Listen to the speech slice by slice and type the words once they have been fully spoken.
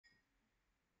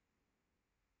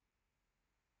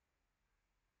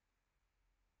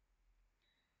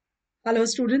Hello,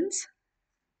 students.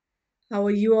 How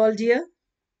are you all, dear?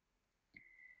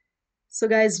 So,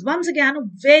 guys, once again, a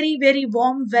very, very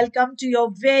warm welcome to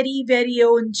your very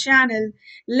own channel.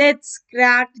 Let's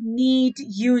crack NEET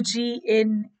UG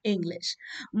in English.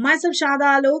 Myself,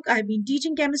 Sharada Alok. I've been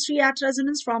teaching chemistry at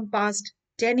Resonance from past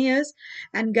 10 years.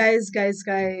 And, guys,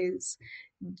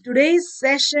 today's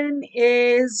session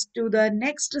is to the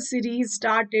next series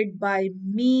started by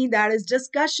me, that is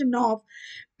discussion of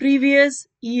previous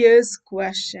year's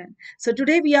question. So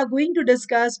today we are going to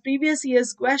discuss previous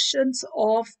year's questions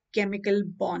of chemical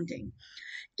bonding.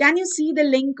 Can you see the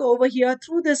link over here?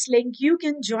 Through this link, you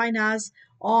can join us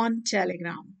on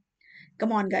Telegram.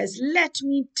 Come on, guys, let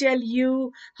me tell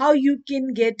you how you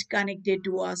can get connected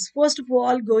to us. First of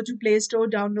all, go to Play Store,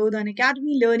 download the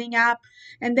Unacademy Learning app,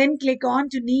 and then click on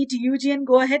to NEET UG and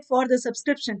go ahead for the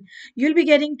subscription. You'll be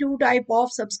getting two type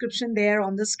of subscription there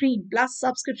on the screen, plus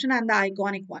subscription and the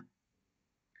iconic one.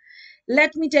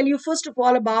 Let me tell you first of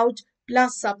all about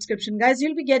Plus subscription. Guys,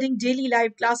 you'll be getting daily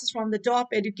live classes from the top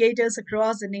educators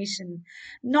across the nation.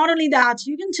 Not only that,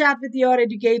 you can chat with your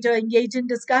educator, engage in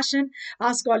discussion,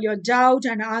 ask all your doubt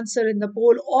and answer in the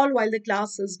poll all while the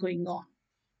class is going on.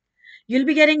 You'll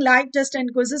be getting live tests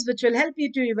and quizzes which will help you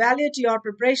to evaluate your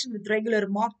preparation with regular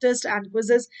mock tests and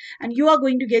quizzes, and you are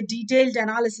going to get detailed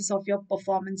analysis of your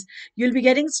performance. You'll be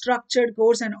getting structured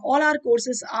course, and all our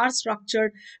courses are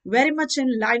structured very much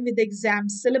in line with the exam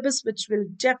syllabus, which will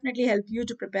definitely help you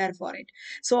to prepare for it.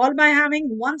 So all by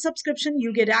having one subscription,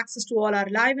 you get access to all our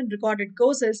live and recorded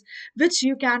courses which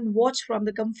you can watch from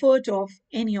the comfort of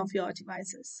any of your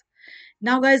devices.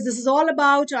 Now, guys, this is all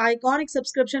about iconic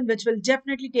subscription, which will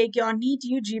definitely take your NEET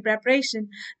UG preparation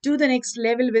to the next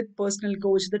level with personal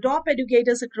coach. The top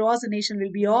educators across the nation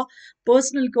will be your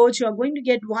personal coach. You are going to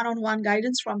get one-on-one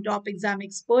guidance from top exam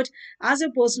expert as your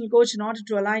personal coach in order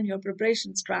to align your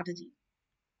preparation strategy.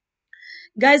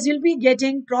 Guys, you'll be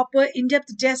getting proper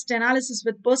in-depth test analysis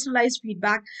with personalized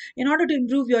feedback in order to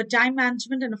improve your time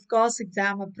management and of course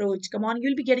exam approach. Come on,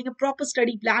 you'll be getting a proper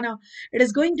study planner. It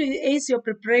is going to ace your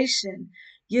preparation.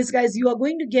 Yes, guys, you are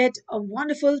going to get a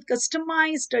wonderful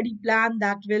customized study plan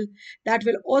that will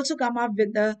also come up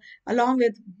with the along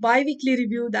with bi-weekly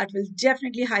review that will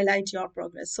definitely highlight your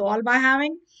progress. So all by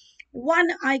having one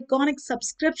iconic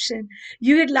subscription,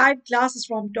 you get live classes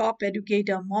from top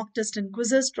educator, mock test and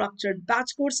quizzes, structured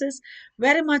batch courses,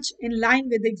 very much in line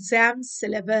with exam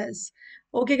syllabus.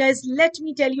 Okay, guys, let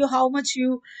me tell you how much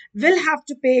you will have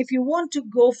to pay if you want to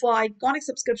go for iconic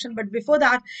subscription. But before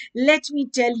that, let me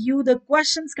tell you the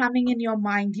questions coming in your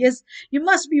mind. Yes, you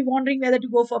must be wondering whether to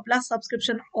go for plus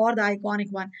subscription or the iconic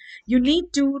one. You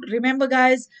need to remember,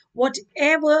 guys,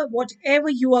 whatever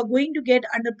you are going to get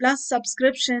under plus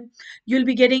subscription, you'll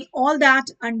be getting all that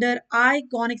under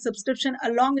iconic subscription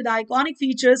along with iconic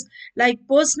features like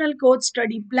personal coach,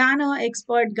 study planner,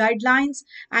 expert guidelines,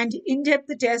 and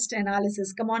in-depth test analysis.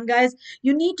 Come on, guys,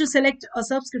 you need to select a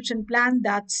subscription plan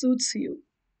that suits you.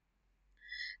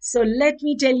 So let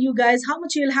me tell you guys how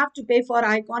much you'll have to pay for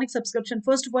iconic subscription.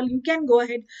 First of all, you can go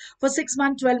ahead for 6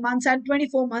 months, 12 months and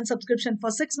 24 months subscription.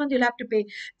 For 6 months, you'll have to pay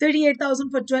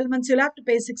 38,000. For 12 months, you'll have to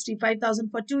pay 65,000.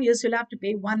 For 2 years, you'll have to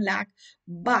pay 1 lakh.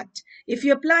 But if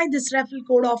you apply this referral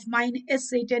code of mine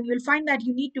SA10, you'll find that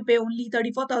you need to pay only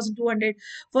 34,200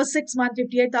 for 6 months,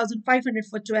 58,500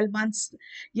 for 12 months.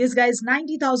 Yes, guys,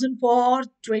 90,000 for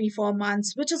 24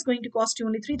 months, which is going to cost you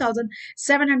only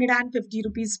 3,750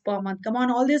 rupees per month. Come on,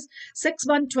 all this 6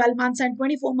 month, 12 months, and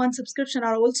 24 month subscription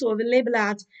are also available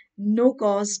at no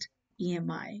cost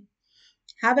EMI.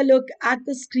 Have a look at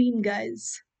the screen,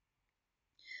 guys.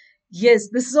 Yes,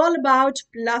 this is all about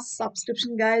plus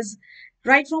subscription, guys.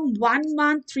 Right from 1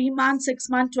 month, 3 months, 6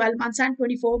 months, 12 months, and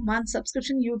 24 months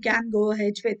subscription, you can go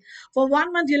ahead with. For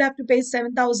 1 month, you'll have to pay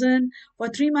 7,000. For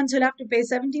 3 months, you'll have to pay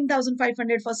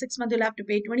 17,500. For 6 months, you'll have to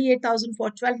pay 28,000. For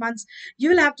 12 months,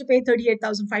 you'll have to pay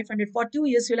 38,500. For 2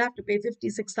 years, you'll have to pay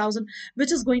 56,000,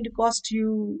 which is going to cost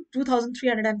you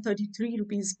 2,333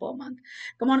 rupees per month.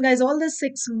 Come on, guys, all this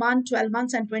 6 month, 12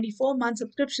 months, and 24 month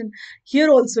subscription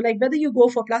here also, like whether you go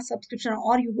for plus subscription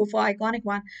or you go for iconic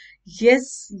one,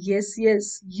 yes,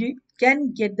 you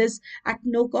can get this at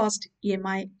no cost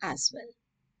EMI as well.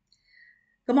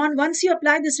 Come on, once you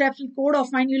apply this referral code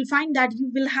of mine, you'll find that you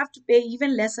will have to pay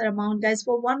even lesser amount, guys.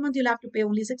 For 1 month, you'll have to pay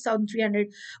only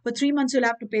 6,300. For 3 months, you'll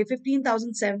have to pay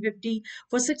 15,750.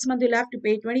 For 6 months, you'll have to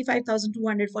pay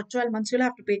 25,200. For 12 months, you'll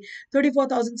have to pay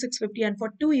 34,650. And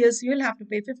for 2 years, you'll have to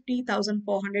pay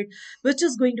 50,400, which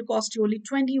is going to cost you only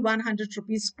 2,100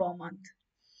 rupees per month.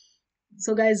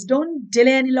 So, guys, don't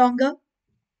delay any longer.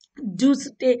 Do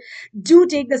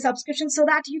take the subscription so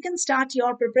that you can start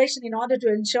your preparation in order to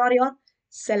ensure your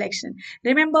selection.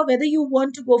 Remember, whether you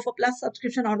want to go for plus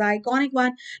subscription or the iconic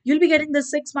one, you'll be getting the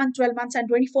 6 month, 12 months,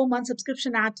 and 24-month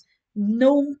subscription at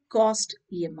no cost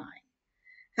EMI.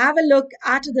 Have a look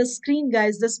at the screen,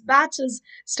 guys. This batch is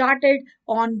started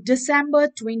on December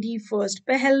 21st.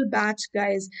 Pehel batch,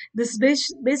 guys. This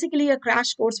is basically a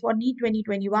crash course for NEET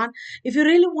 2021. If you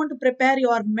really want to prepare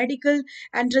your medical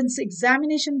entrance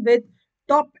examination with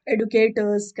top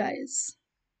educators, guys.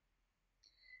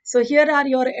 So here are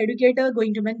your educator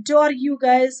going to mentor you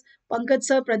guys. Pankaj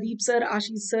sir, Pradeep sir,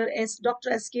 Ashish sir,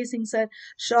 Dr. S.K. Singh sir,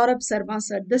 Shaurabh Sarma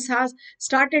sir. This has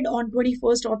started on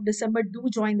 21st of December. Do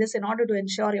join this in order to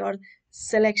ensure your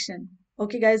selection.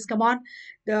 Okay guys, come on.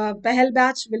 The Pehel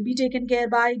batch will be taken care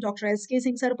by Dr. S.K.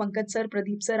 Singh sir, Pankaj sir,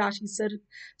 Pradeep sir, Ashish sir,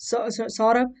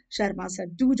 Saurabh Sharma sir.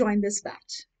 Do join this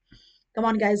batch. Come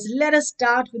on, guys, let us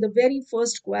start with the very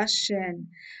first question.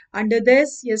 Under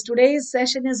this, yes, today's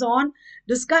session is on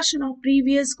discussion of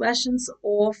previous questions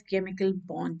of chemical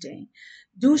bonding.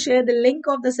 Do share the link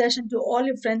of the session to all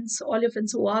your friends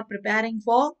who are preparing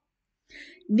for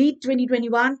NEET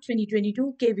 2021,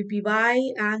 2022,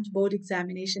 KVPY, and board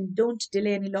examination. Don't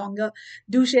delay any longer.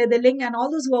 Do share the link, and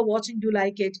all those who are watching, do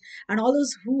like it. And all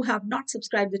those who have not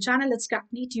subscribed the channel, let's crack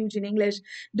NEET huge in English.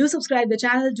 Do subscribe the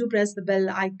channel. Do press the bell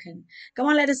icon. Come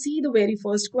on, let us see the very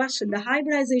first question. The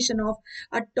hybridization of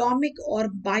atomic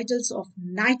orbitals of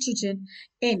nitrogen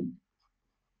in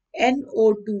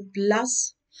NO2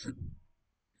 plus,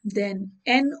 then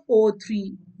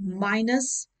NO3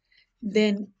 minus,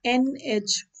 then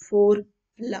NH4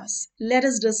 plus. Let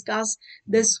us discuss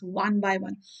this one by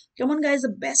one. Come on, guys, the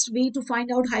best way to find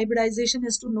out hybridization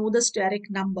is to know the steric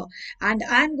number. And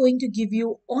I'm going to give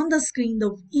you on the screen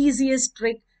the easiest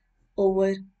trick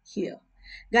over here.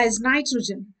 Guys,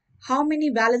 nitrogen, how many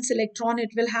valence electron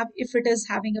it will have if it is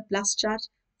having a plus charge?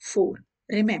 4.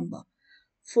 Remember,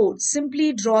 4.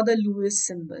 Simply draw the Lewis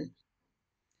symbol.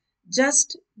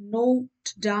 Just note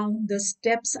down the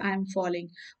steps I am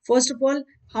following. First of all,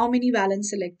 how many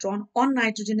valence electron on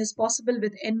nitrogen is possible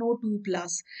with NO2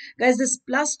 plus? Guys, this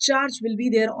plus charge will be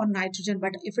there on nitrogen,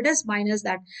 but if it is minus,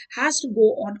 that has to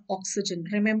go on oxygen.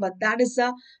 Remember, that is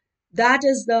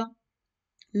the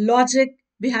logic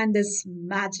behind this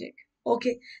magic.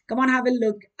 Okay, come on, have a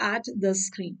look at the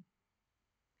screen.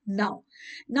 Now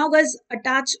guys,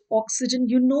 attach oxygen.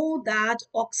 You know that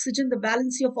oxygen, the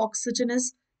valency of oxygen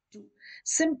is 2.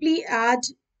 Simply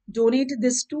donate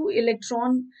this 2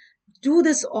 electron to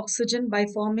this oxygen by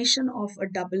formation of a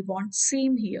double bond.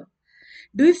 Same here.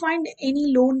 Do you find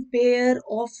any lone pair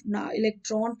of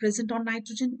electron present on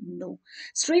nitrogen? No.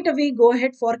 Straight away go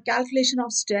ahead for calculation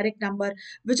of steric number,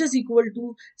 which is equal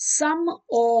to sum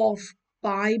of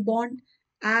pi bond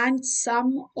and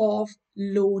sum of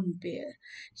lone pair.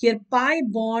 Here pi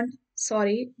bond,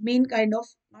 sorry, main kind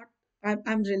of, not,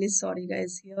 I'm really sorry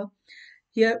guys here.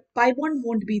 Here pi bond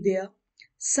won't be there.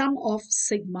 Sum of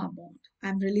sigma bond.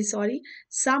 I'm really sorry.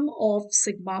 Sum of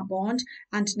sigma bond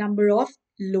and number of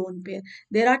lone pair.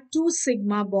 There are 2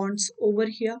 sigma bonds over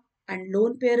here and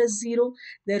lone pair is 0.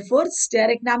 Therefore,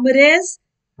 steric number is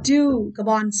 2. Come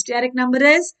on, steric number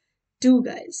is 2,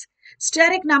 guys.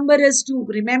 Steric number is 2.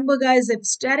 Remember, guys, if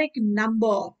steric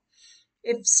number,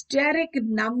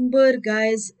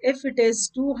 guys, if it is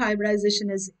 2, hybridization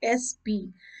is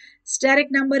sp. Steric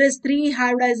number is 3,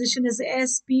 hybridization is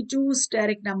sp2.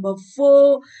 Steric number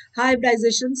 4,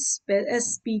 hybridization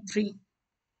sp3.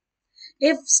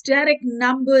 If steric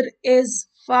number is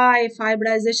 5,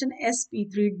 hybridization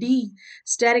sp3d.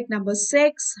 Steric number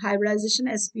 6, hybridization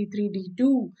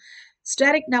sp3d2.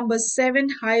 Steric number 7,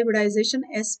 hybridization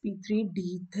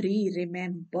sp3d3.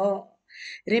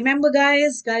 Remember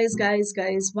guys,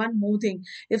 one more thing.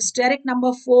 If steric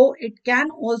number 4, it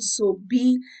can also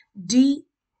be dsp2,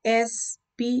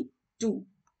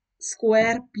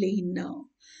 square planar,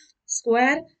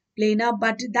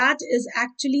 but that is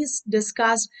actually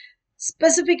discussed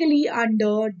specifically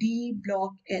under D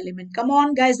block element. Come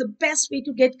on guys, the best way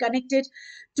to get connected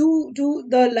to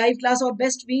the live class, or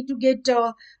best way to get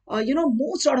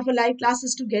most sort of a live class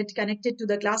is to get connected to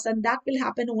the class, and that will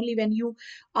happen only when you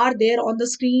are there on the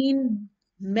screen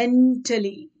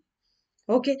mentally.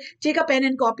 Okay, take a pen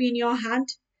and copy in your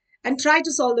hand and try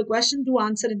to solve the question to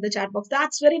answer in the chat box.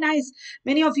 That's very nice.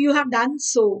 Many of you have done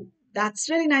so. That's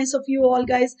really nice of you all,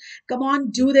 guys. Come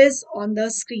on, do this on the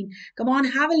screen. Come on,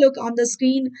 have a look on the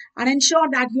screen and ensure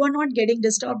that you are not getting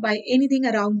disturbed by anything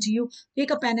around you.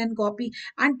 Take a pen and copy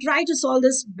and try to solve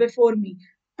this before me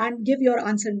and give your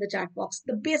answer in the chat box.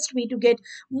 The best way to get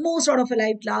most out of a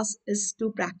live class is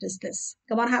to practice this.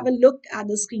 Come on, have a look at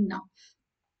the screen now.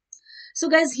 So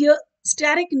guys, here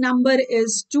steric number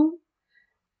is 2.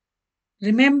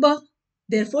 Remember,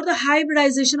 Therefore, the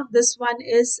hybridization of this one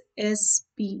is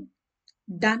sp.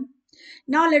 Done.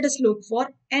 Now let us look for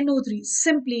NO3.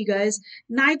 Simply guys,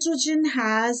 nitrogen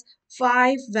has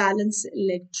 5 valence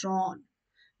electron.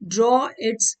 Draw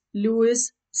its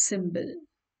Lewis symbol.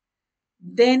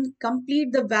 Then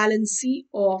complete the valency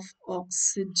of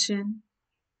oxygen.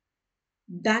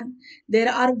 Done.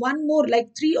 There are one more,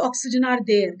 like 3 oxygen are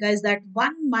there guys. That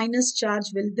one minus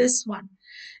charge will this one.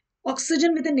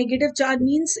 Oxygen with a negative charge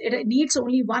means it needs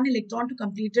only one electron to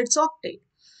complete its octet.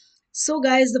 So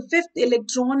guys, the fifth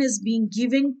electron is being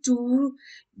given to,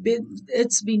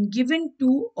 it's been given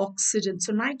to oxygen.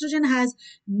 So nitrogen has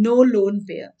no lone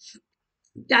pair.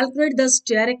 Calculate the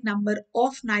steric number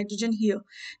of nitrogen here.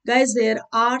 Guys, there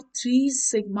are 3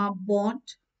 sigma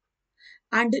bond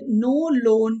and no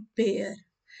lone pair.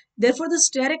 Therefore, the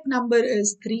steric number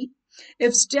is 3.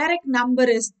 If steric number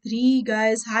is 3,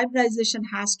 guys, hybridization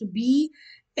has to be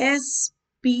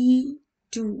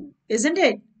sp2, isn't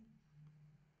it?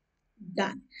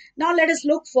 Done. Now let us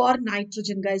look for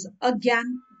nitrogen, guys.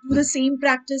 Again, do the same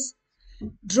practice.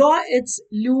 Draw its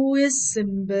Lewis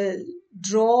symbol.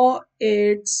 Draw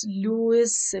its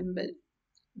Lewis symbol.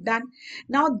 Done.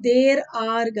 Now there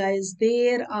are, guys,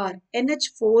 there are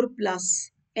NH4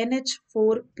 plus.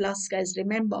 NH4 plus, guys.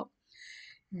 Remember,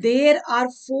 there are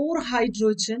 4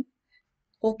 hydrogen.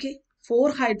 Okay,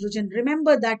 4 hydrogen.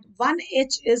 Remember that one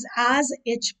H is as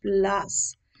H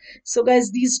plus. So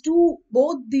guys,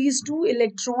 both these two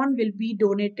electron will be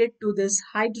donated to this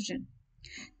hydrogen.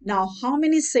 Now, how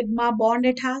many sigma bond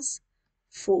it has?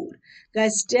 4.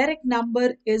 Guys, steric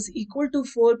number is equal to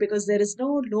 4 because there is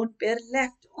no lone pair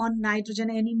left on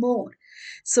nitrogen anymore.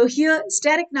 So here,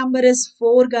 steric number is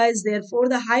 4, guys. Therefore,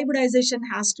 the hybridization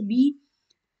has to be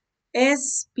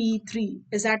sp3.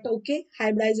 Is that okay?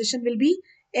 Hybridization will be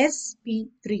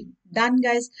sp3. Done,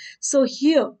 guys. So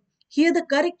here the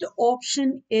correct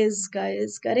option is,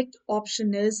 guys, correct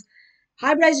option is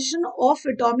hybridization of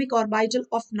atomic orbital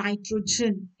of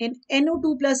nitrogen in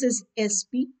NO2 plus is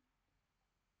sp.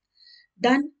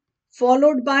 Done.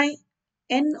 Followed by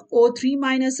NO3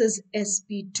 minus is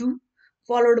sp2,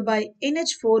 followed by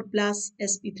NH4 plus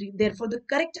sp3. Therefore, the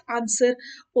correct answer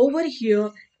over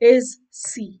here is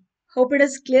C. Hope it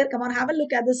is clear. Come on, have a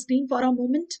look at the screen for a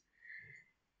moment.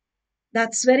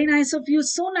 That's very nice of you.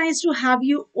 So nice to have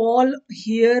you all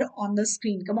here on the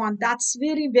screen. Come on, that's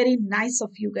very, very nice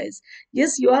of you guys.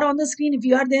 Yes, you are on the screen. If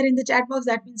you are there in the chat box,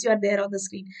 that means you are there on the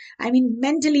screen. I mean,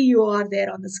 mentally, you are there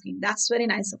on the screen. That's very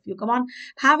nice of you. Come on,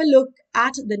 have a look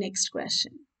at the next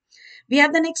question. We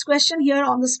have the next question here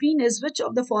on the screen is which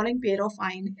of the following pair of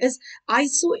ion is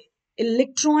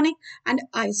isoelectronic and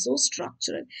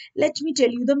isostructural? Let me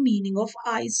tell you the meaning of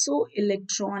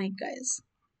isoelectronic, guys.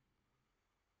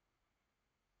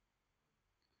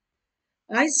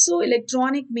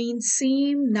 Isoelectronic means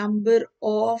same number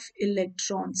of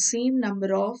electrons, same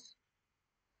number of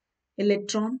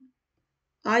electron.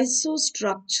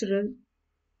 Isostructural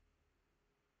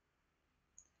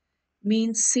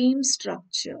means same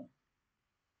structure.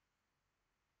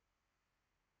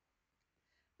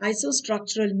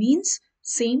 Isostructural means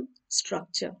same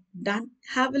structure. Done.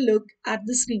 Have a look at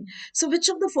the screen. So which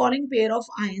of the following pair of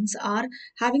ions are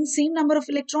having same number of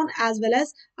electron as well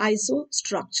as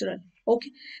isostructural?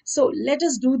 Okay, so let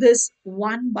us do this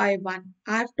one by one.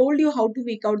 I have told you how to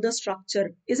make out the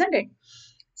structure, isn't it?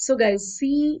 So guys,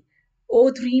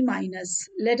 CO3 minus.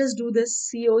 Let us do this.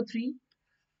 CO3,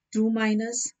 2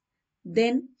 minus.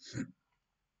 Then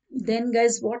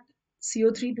guys, what?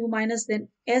 CO3, 2 minus. Then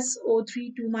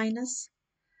SO3, 2 minus.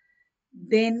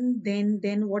 Then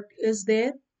what is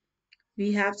there?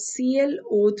 We have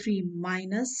ClO3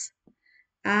 minus,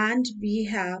 and we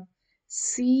have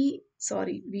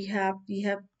we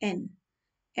have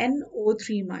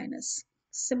NO3 minus.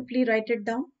 Simply write it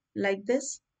down like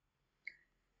this.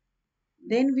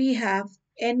 Then we have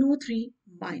NO3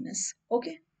 minus.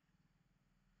 Okay,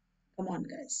 come on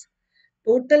guys.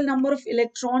 Total number of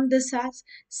electron this has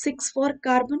 6 for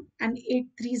carbon and 8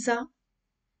 threes are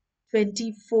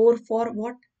 24 for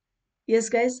what? Yes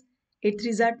guys, 8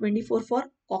 threes are 24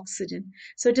 for oxygen.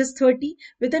 So it is 30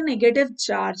 with a negative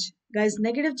charge. Guys,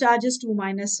 negative charge is 2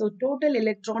 minus. So total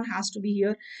electron has to be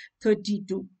here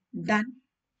 32. Done.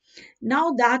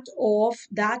 Now that of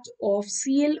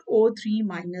ClO3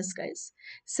 minus, guys.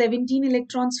 17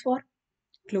 electrons for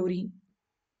chlorine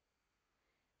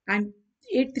and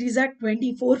 8 threes are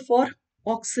 24 for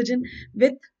oxygen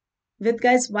with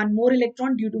guys one more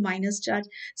electron due to minus charge.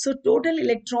 So total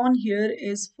electron here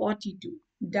is 42.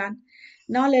 Done.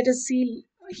 Now let us see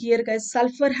here guys.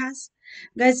 Sulfur has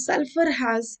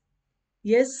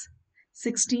yes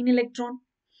 16 electron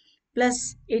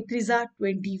plus 8 threes are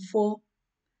 24.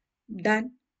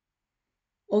 Done.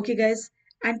 Okay, guys.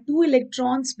 And two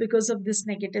electrons because of this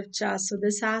negative charge. So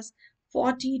this has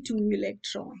 42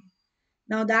 electron.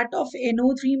 Now that of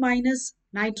NO3 minus,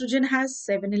 nitrogen has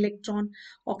 7 electron,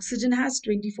 oxygen has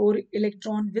 24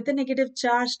 electron with a negative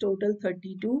charge, total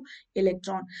 32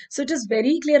 electron. So it is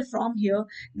very clear from here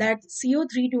that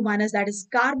CO3 2 minus, that is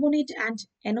carbonate, and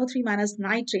NO3 minus,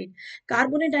 nitrate.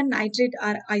 Carbonate and nitrate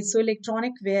are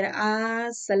isoelectronic,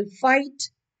 whereas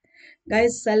sulfite,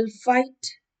 guys,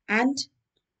 sulfite and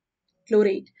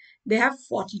chlorate, they have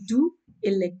 42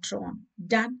 electron.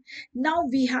 Done. Now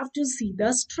we have to see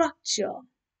the structure.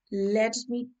 Let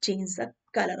me change the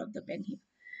color of the pen here.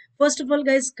 First of all,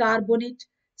 guys, carbonate.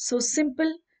 So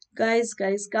simple, guys,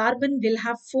 carbon will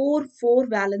have 4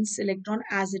 valence electron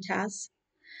as it has.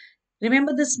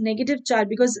 Remember this negative charge,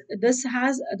 because this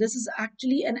is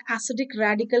actually an acidic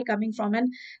radical coming from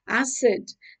an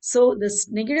acid. So this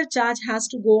negative charge has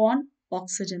to go on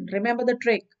oxygen. Remember the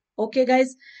trick. Okay,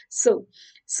 guys. So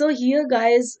here,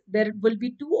 guys, there will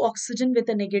be 2 oxygen with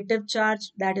a negative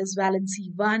charge, that is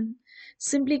valency 1.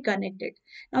 Simply connect it.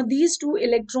 Now these 2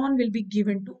 electron will be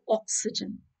given to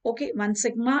oxygen. Okay, 1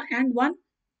 sigma and 1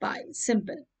 pi.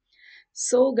 Simple.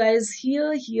 So guys,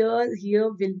 here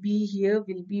will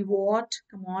be what?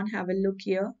 Come on, have a look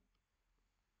here.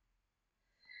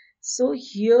 So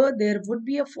here there would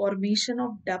be a formation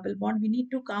of double bond. We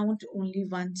need to count only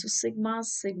one. So sigma,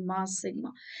 sigma,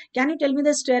 sigma. Can you tell me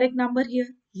the steric number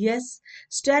here? Yes,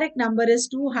 steric number is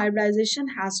 2. Hybridization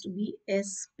has to be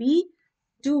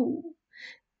sp2.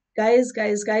 Guys,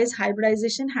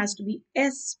 hybridization has to be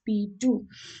sp2.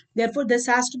 Therefore, this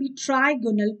has to be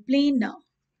trigonal planar.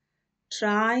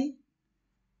 Trigonal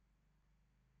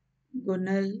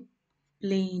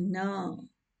planar.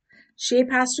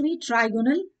 Shape has to be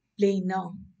trigonal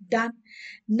planar. Done.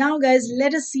 Now, guys,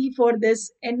 let us see for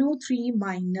this NO3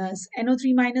 minus.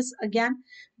 NO3 minus, again,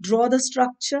 draw the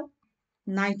structure.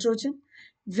 Nitrogen.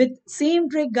 With same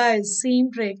trick, guys, same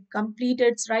trick. Complete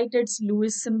its, write its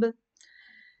Lewis symbol.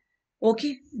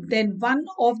 Okay, then one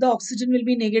of the oxygen will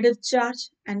be negative charge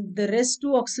and the rest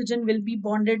 2 oxygen will be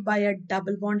bonded by a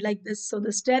double bond like this. So the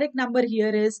steric number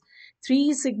here is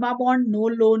 3 sigma bond, no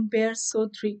lone pair, so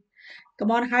 3.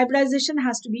 Come on, hybridization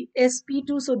has to be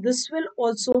sp2, so this will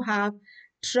also have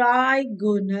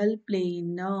trigonal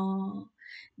planar.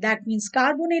 That means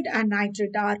carbonate and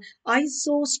nitrate are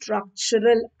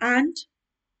isostructural and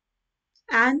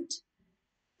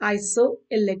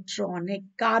isoelectronic.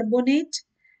 Carbonate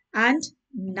and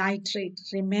nitrate.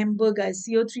 Remember, guys,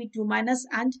 CO3 2 minus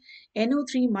and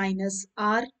NO3 minus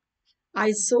are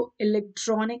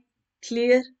isoelectronic.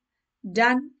 Clear?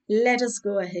 Done. Let us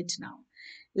go ahead now.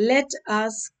 Let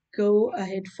us go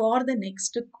ahead for the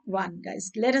next one,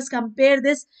 guys. Let us compare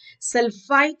this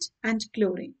sulfite and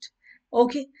chlorate.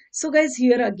 Okay, so guys,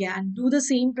 here again, do the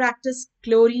same practice.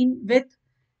 Chlorine with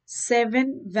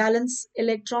 7 valence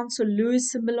electrons, so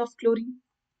Lewis symbol of chlorine.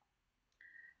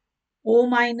 O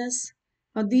minus.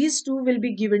 Now these two will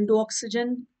be given to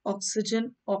oxygen,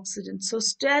 oxygen, oxygen. So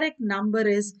steric number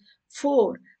is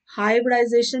 4.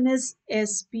 Hybridization is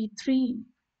sp3.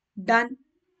 Done.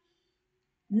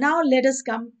 Now let us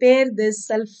compare this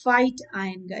sulfite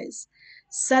ion, guys.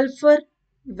 Sulfur,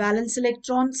 valence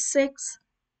electron 6.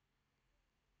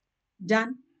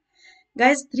 Done.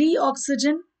 Guys, 3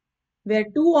 oxygen, where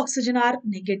 2 oxygen are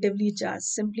negatively charged.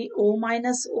 Simply O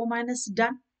minus,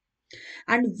 done.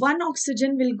 And 1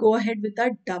 oxygen will go ahead with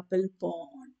a double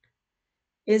bond.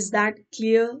 Is that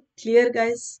clear? Clear,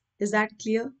 guys? Is that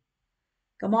clear?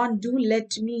 Come on, do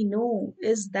let me know.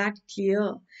 Is that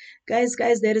clear? Guys,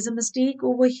 there is a mistake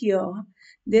over here.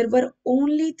 There were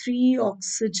only 3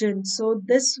 oxygen. So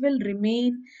this will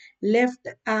remain left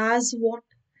as what?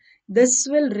 This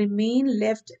will remain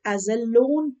left as a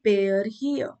lone pair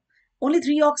here. Only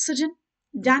 3 oxygen.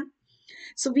 Done.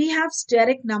 So we have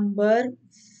steric number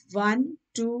 1,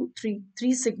 2, 3.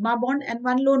 3 sigma bond and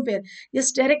 1 lone pair.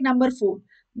 Yes, steric number 4.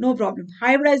 No problem.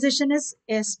 Hybridization is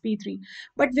sp3.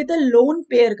 But with a lone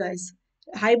pair, guys,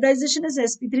 hybridization is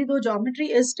sp3, though geometry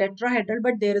is tetrahedral,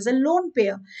 but there is a lone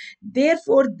pair.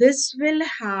 Therefore, this will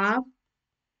have,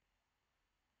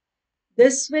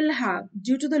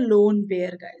 due to the lone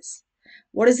pair, guys.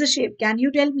 What is the shape? Can you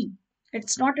tell me?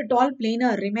 It's not at all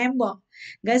planar. Remember,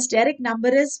 guys, steric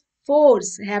number is 4.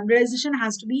 Hybridization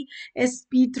has to be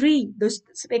sp3. The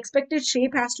expected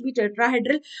shape has to be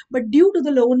tetrahedral. But due to the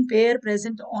lone pair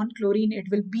present on chlorine, it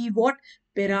will be what?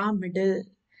 Pyramidal.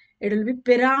 It will be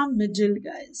pyramidal,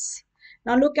 guys.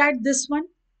 Now look at this one.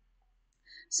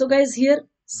 So guys, here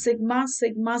sigma,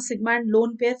 sigma, sigma and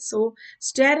lone pair. So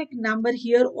steric number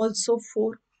here also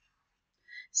 4.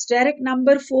 Steric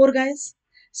number 4, guys.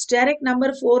 Steric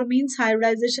number 4 means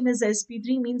hybridization is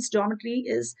sp3, means geometry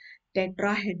is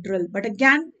tetrahedral. But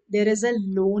again, there is a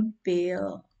lone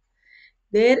pair.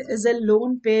 There is a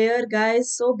lone pair,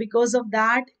 guys. So because of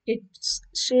that, its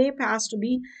shape has to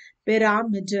be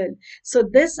pyramidal. So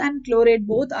this and chlorate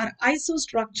both are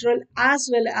isostructural as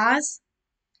well as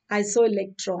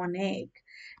isoelectronic.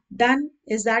 Done.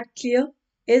 Is that clear?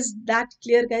 Is that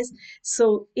clear, guys?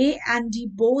 So A and D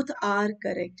both are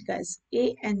correct, guys.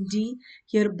 A and D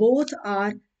here both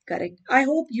are correct. I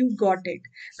hope you got it.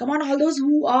 Come on, all those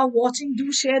who are watching,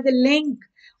 do share the link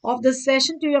of the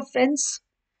session to your friends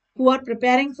who are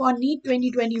preparing for NEET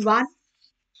 2021,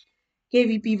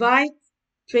 KVPY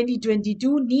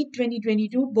 2022, NEET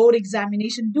 2022 board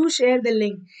examination. Do share the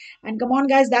link. And come on,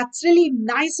 guys, that's really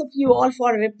nice of you all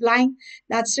for replying.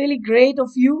 That's really great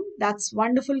of you. That's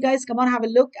wonderful, guys. Come on, have a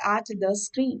look at the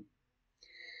screen.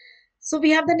 So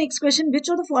we have the next question. Which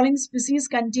of the following species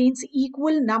contains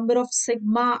equal number of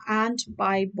sigma and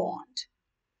pi bond?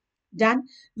 Done.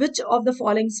 Which of the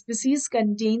following species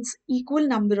contains equal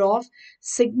number of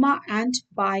sigma and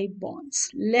pi bonds?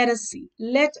 Let us see.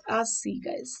 Let us see,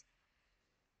 guys.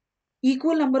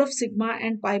 Equal number of sigma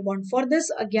and pi bond. For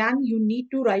this, again, you need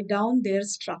to write down their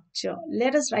structure.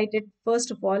 Let us write it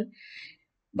first of all.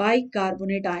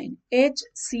 Bicarbonate ion,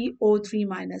 HCO3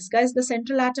 minus. Guys, the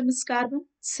central atom is carbon.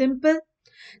 Simple.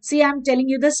 See, I'm telling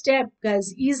you the step,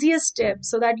 guys. Easiest step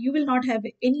so that you will not have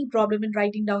any problem in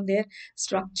writing down their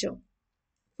structure.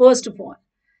 First of all,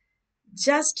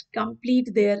 just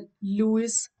complete their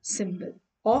Lewis symbol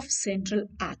of central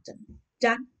atom.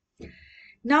 Done.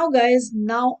 Now, guys,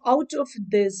 now out of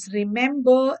this,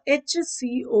 remember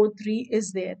HCO3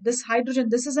 is there. This hydrogen,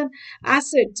 this is an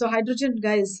acid. So, hydrogen,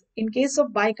 guys, in case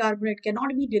of bicarbonate, cannot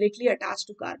be directly attached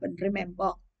to carbon.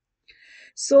 Remember.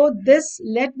 So,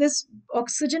 let this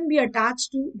oxygen be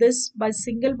attached to this by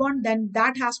single bond, then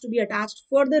that has to be attached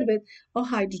further with a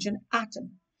hydrogen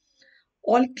atom.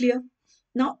 All clear?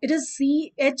 Now, it is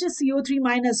HCO3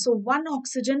 minus. So, one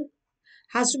oxygen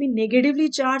has to be negatively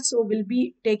charged, so we'll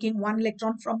be taking one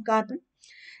electron from carbon,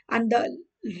 and the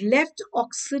left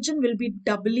oxygen will be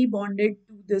doubly bonded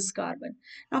to this carbon.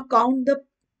 Now count the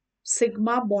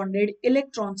sigma bonded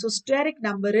electrons. So steric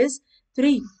number is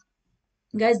 3.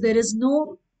 Guys, there is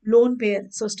no lone pair,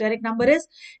 so steric number is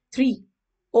 3.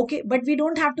 Okay, but we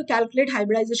don't have to calculate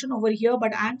hybridization over here,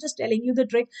 but I am just telling you the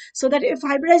trick so that if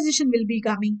hybridization will be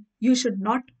coming, you should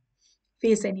not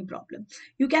face any problem.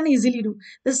 You can easily do.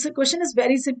 This question is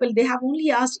very simple. They have only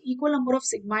asked equal number of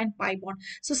sigma and pi bond.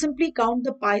 So simply count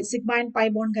the pi, sigma and pi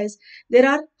bond, guys. There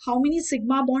are how many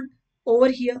sigma bond over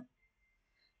here?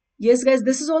 Yes, guys,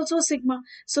 this is also sigma.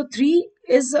 So 3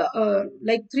 is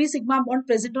like 3 sigma bond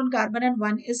present on carbon and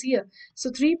 1 is here.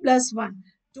 So 3 plus 1.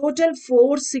 Total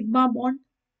 4 sigma bond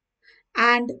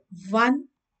and 1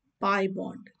 pi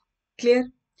bond.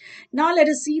 Clear? Now let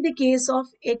us see the case of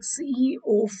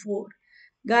XeO4.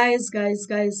 Guys,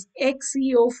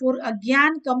 XeO4,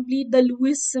 again complete the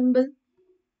Lewis symbol.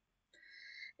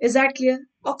 Is that clear?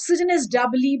 Oxygen is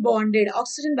doubly bonded.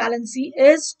 Oxygen valency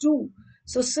is 2.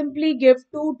 So simply give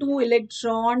 2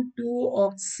 electron to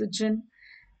oxygen.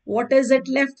 What is it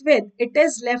left with? It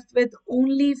is left with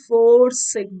only 4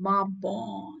 sigma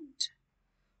bond.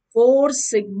 4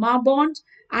 sigma bond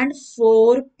and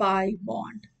 4 pi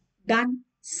bond. Done.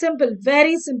 Simple.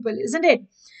 Very simple, isn't it?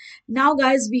 Now,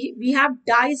 guys, we have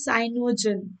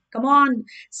dicyanogen. Come on,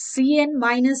 Cn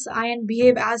minus ion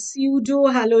behave as pseudo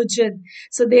halogen.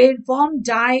 So they form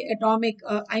diatomic,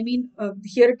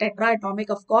 here tetraatomic,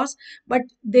 of course, but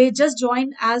they just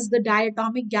join as the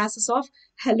diatomic gases of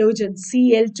halogen,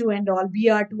 Cl2 and all,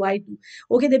 Br2I2.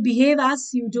 Okay, they behave as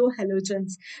pseudo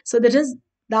halogens. So that is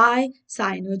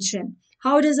dicyanogen.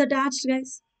 How it is attached,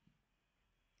 guys?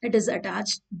 It is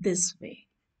attached this way.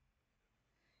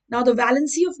 Now the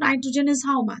valency of nitrogen is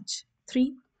how much?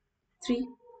 3. 3.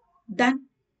 Done.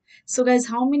 So guys,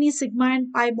 how many sigma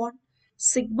and pi bond?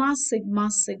 Sigma, sigma,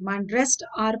 sigma, and rest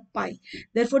are pi.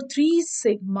 Therefore 3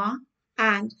 sigma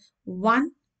and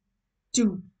 1,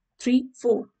 2, 3,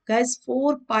 4. Guys,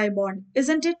 4 pi bond,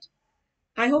 isn't it?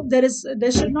 I hope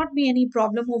there should not be any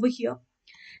problem over here.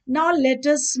 Now let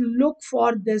us look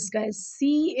for this, guys.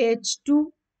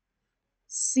 CH2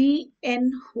 Cn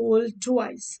whole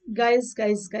twice. Guys,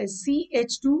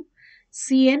 CH2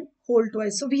 Cn whole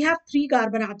twice. So we have 3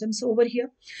 carbon atoms over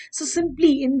here. So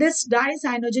simply in this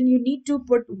dicyanogen, you need to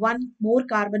put one more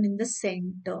carbon in the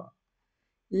center.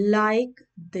 Like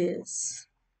this.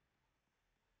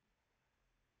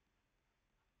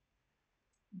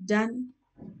 Done.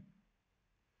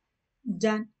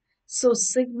 Done. So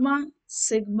sigma,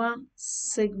 sigma,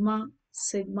 sigma,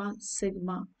 sigma,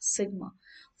 sigma, sigma.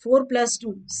 4 plus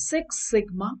 2, 6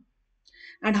 sigma.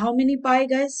 And how many pi,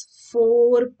 guys?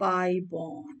 4 pi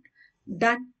bond.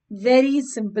 Done. Very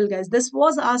simple, guys. This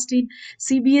was asked in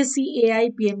CBSE AI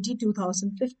PMT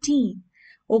 2015.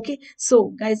 Okay,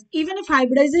 so guys, even if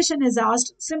hybridization is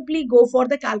asked, simply go for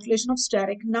the calculation of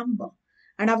steric number.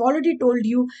 And I've already told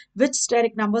you which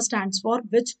steric number stands for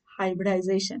which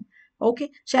hybridization. Okay,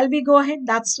 shall we go ahead?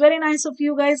 That's very nice of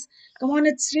you guys. Come on,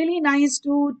 it's really nice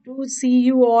to see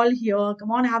you all here.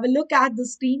 Come on, have a look at the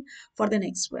screen for the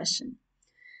next question.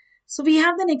 So we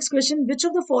have the next question. Which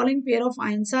of the following pair of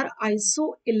ions are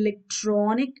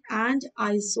isoelectronic and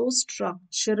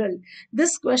isostructural?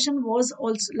 This question was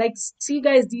also like, see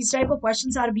guys, these type of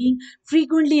questions are being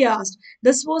frequently asked.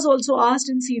 This was also asked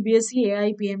in CBSE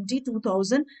AI PMT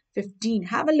 2015.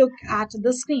 Have a look at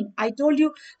the screen. I told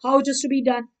you how it is to be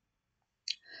done.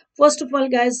 First of all,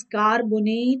 guys,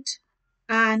 carbonate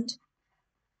and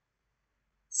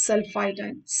sulfide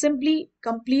ion. Simply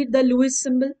complete the Lewis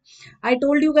symbol. I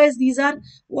told you guys these are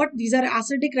what? These are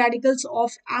acidic radicals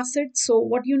of acid. So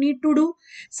what you need to do?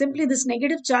 Simply this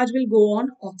negative charge will go on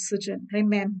oxygen.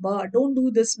 Remember, don't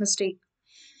do this mistake.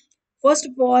 First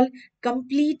of all,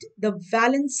 complete the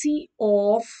valency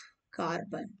of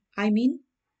carbon. I mean,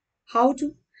 how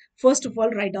to? First of all,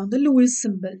 write down the Lewis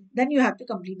symbol. Then you have to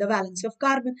complete the valency of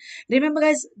carbon. Remember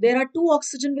guys, there are two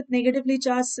oxygen with negatively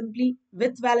charged, simply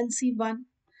with valency 1.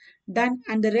 Done.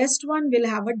 And the rest one will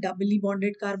have a doubly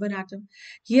bonded carbon atom.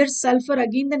 Here sulfur,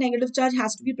 again the negative charge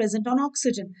has to be present on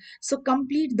oxygen. So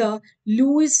complete the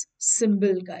Lewis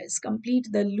symbol, guys. Complete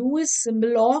the Lewis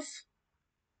symbol of,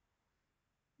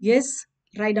 yes,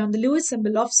 write down the Lewis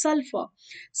symbol of sulfur.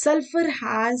 Sulfur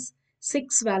has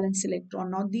 6 valence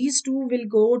electron. Now these two will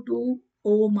go to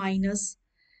O minus.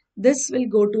 This will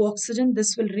go to oxygen.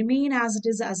 This will remain as it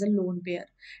is as a lone pair.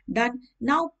 Done.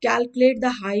 Now calculate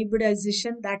the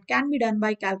hybridization. That can be done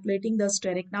by calculating the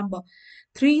steric number.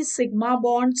 3 sigma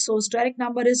bonds. So steric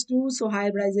number is 2. So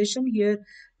hybridization here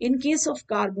in case of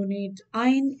carbonate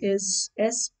ion is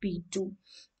sp2.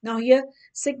 Now here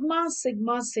sigma,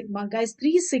 sigma, sigma. Guys,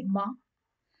 3 sigma,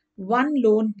 1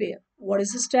 lone pair. What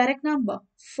is the steric number?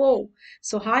 4.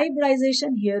 So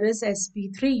hybridization here is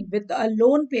sp3 with a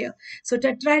lone pair. So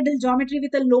tetrahedral geometry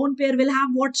with a lone pair will have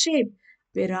what shape?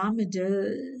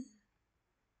 Pyramidal.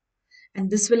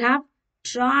 And this will have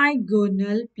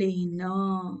trigonal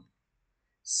planar.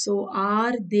 So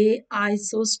are they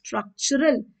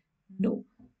isostructural? No.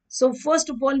 So first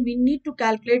of all, we need to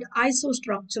calculate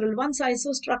isostructural. Once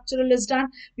isostructural is done,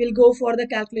 we'll go for the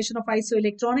calculation of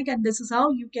isoelectronic, and this is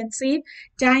how you can save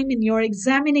time in your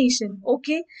examination.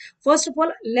 Okay. First of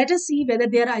all, let us see whether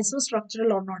they are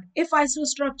isostructural or not. If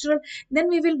isostructural, then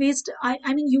we will waste,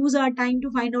 I mean, use our time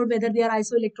to find out whether they are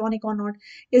isoelectronic or not.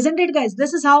 Isn't it, guys?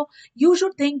 This is how you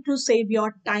should think to save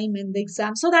your time in the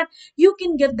exam so that you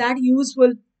can give that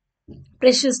useful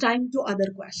precious time to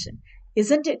other question,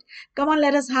 isn't it? Come on,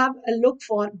 let us have a look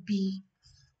for B.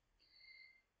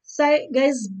 So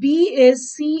guys, B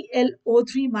is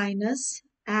ClO3 minus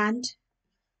and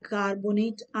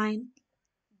carbonate ion.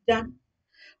 Done.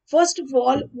 First of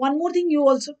all, one more thing you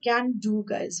also can do,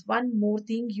 guys. One more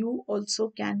thing you also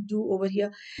can do over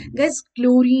here. Guys,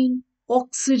 chlorine,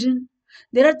 oxygen.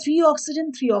 There are three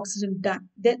oxygen done.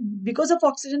 Then because of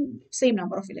oxygen, same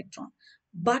number of electron.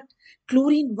 But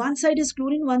chlorine, one side is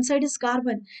chlorine, one side is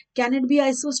carbon. Can it be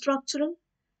isostructural?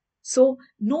 So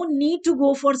no need to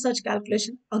go for such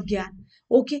calculation again.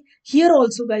 Okay, here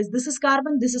also guys, this is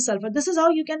carbon, this is sulfur. This is how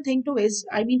you can think to waste,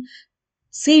 I mean,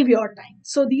 save your time.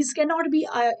 So these cannot be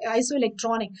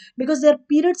isoelectronic because their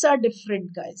periods are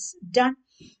different, guys. Done.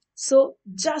 So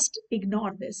just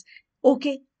ignore this.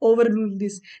 Okay, overrule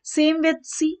this. Same with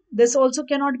C. This also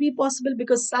cannot be possible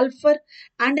because sulfur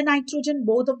and nitrogen,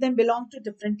 both of them belong to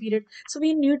different period. So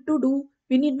we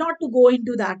need not to go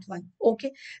into that one.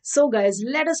 Okay. So guys,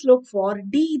 let us look for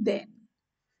D then.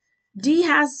 D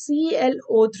has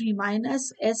ClO3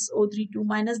 minus, SO3 2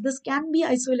 minus. This can be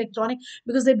isoelectronic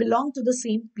because they belong to the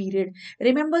same period.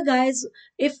 Remember guys,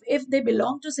 if they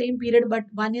belong to same period but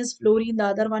one is fluorine, the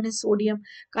other one is sodium,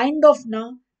 kind of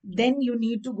now, then you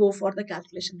need to go for the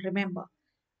calculation. Remember.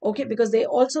 Okay, because they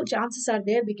also chances are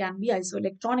there they can be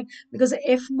isoelectronic because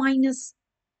F minus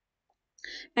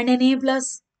and Na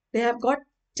plus, they have got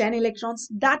 10 electrons.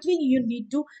 That way you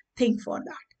need to think for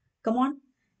that. Come on,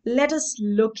 let us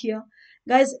look here.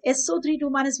 Guys, SO3 2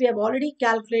 minus, we have already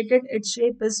calculated its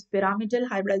shape is pyramidal,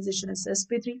 hybridization is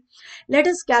sp3. Let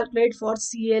us calculate for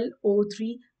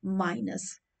ClO3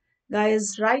 minus.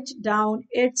 Guys, write down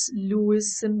its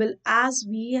Lewis symbol as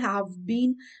we have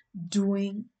been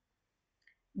doing.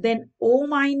 Then O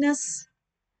minus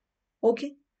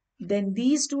Okay, then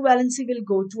these two valency will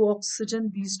go to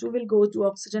oxygen, these two will go to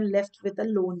oxygen, left with a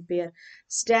lone pair.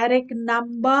 Steric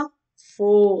number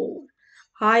 4.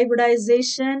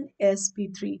 Hybridization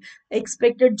sp3.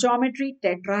 Expected geometry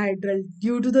tetrahedral.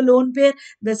 Due to the lone pair,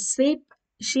 the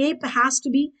shape has to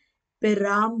be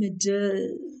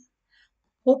pyramidal.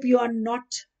 Hope you are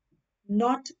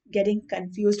not getting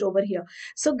confused over here.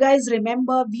 So guys,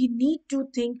 remember, we need to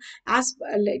think as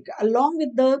like along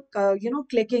with the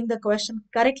clicking the question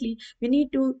correctly, we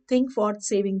need to think for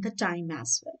saving the time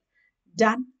as well.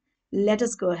 Done. Let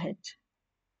us go ahead.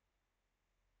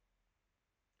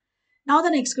 Now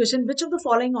the next question: which of the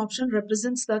following option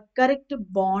represents the correct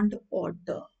bond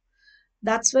order?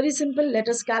 That's very simple. Let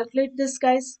us calculate this,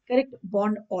 guys. Correct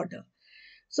bond order.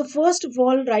 So first of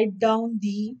all, write down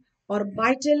the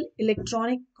orbital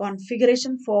electronic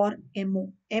configuration for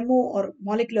MO. MO or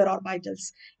molecular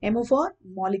orbitals. MO for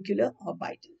molecular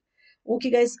orbital.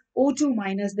 Okay guys, O2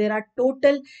 minus, there are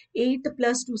total 8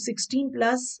 plus 2, 16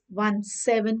 plus 1,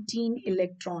 17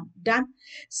 electron. Done.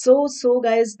 So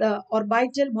guys, the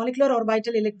molecular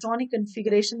orbital electronic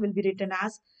configuration will be written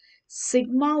as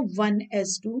sigma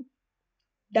 1s2.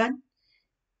 Done,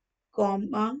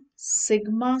 comma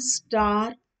sigma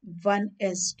star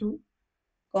 1s2,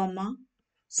 comma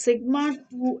sigma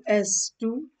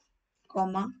 2s2,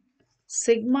 comma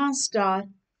sigma star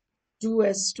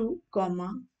 2s2,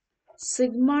 comma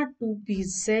sigma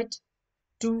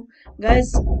 2pz2.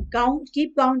 Guys,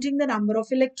 keep counting the number of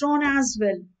electron as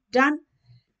well. Done,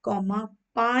 comma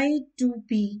pi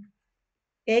 2p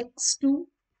x2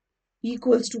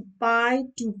 equals to pi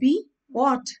 2p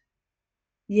what?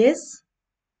 Yes,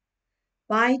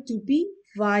 y to be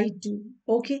y2.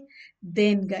 Okay,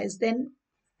 then guys, then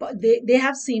they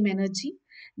have same energy.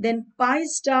 Then pi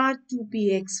star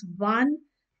 2px1,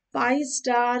 pi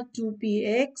star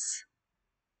 2px,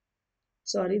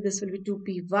 sorry, this will be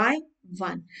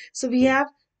 2py1. So we have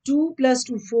 2 plus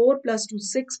 2 4 plus 2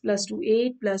 6 plus 2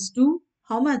 8 plus 2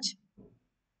 how much?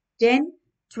 10,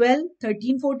 12,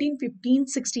 13, 14, 15,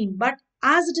 16. But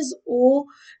as it is O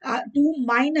 2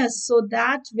 minus, so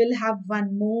that will have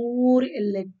one more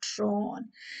electron.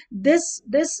 This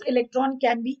electron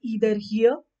can be either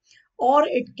here or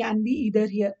it can be either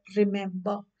here.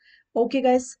 Remember. Okay,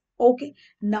 guys. Okay.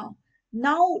 Now,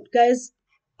 guys,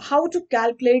 how to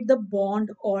calculate the bond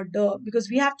order, because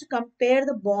we have to compare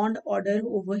the bond order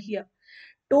over here.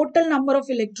 Total number of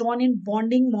electron in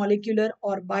bonding molecular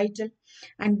orbital,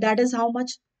 and that is how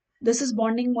much? This is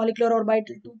bonding molecular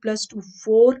orbital. 2 plus 2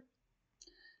 4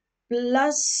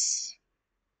 plus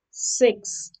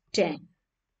 6 10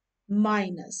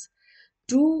 minus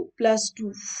 2 plus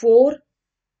 2 4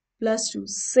 plus 2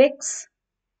 6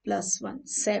 plus 1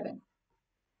 7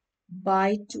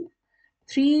 by 2.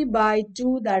 3 by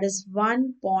 2, that is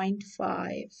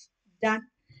 1.5. Done.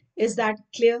 Is that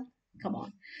clear? Come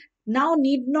on. Now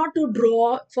need not to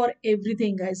draw for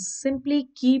everything, guys. Simply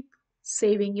keep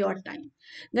saving your time.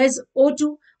 Guys,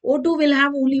 O2 will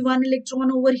have only one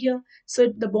electron over here.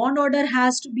 So the bond order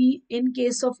has to be, in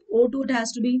case of O2, it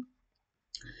has to be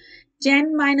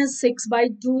 10 minus 6 by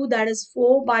 2, that is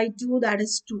 4 by 2, that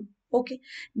is 2. Okay,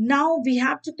 now we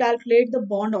have to calculate the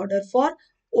bond order for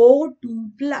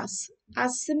O2 plus.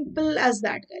 As simple as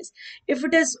that, guys. If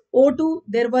it is O2,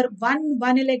 there were one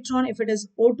electron. If it is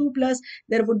O2 plus,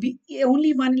 there would be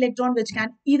only one electron, which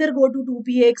can either go to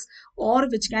 2px or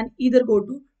which can either go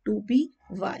to 2py.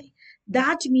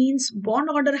 That means bond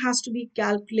order has to be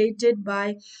calculated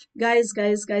by, guys,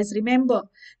 remember,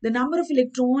 the number of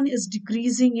electron is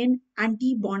decreasing in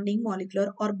anti-bonding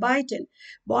molecular orbital.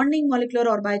 Bonding molecular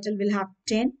orbital will have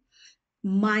 10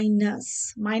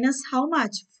 minus how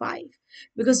much? 5.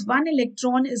 Because one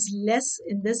electron is less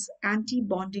in this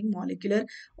anti-bonding molecular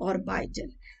orbital,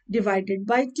 divided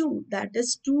by 2, that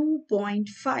is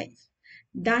 2.5.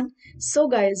 Done. So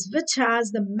guys, which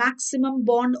has the maximum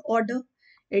bond order?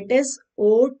 It is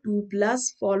O2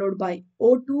 plus followed by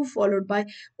O2 followed by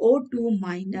O2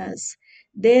 minus.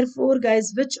 Therefore,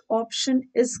 guys, which option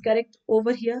is correct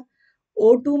over here?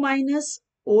 O2 minus,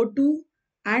 O2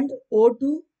 and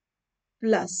O2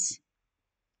 plus.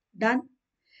 Done.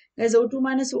 Guys, O2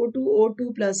 minus O2,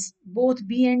 O2 plus. Both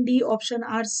B and D option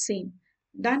are same.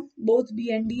 Done. Both B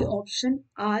and D option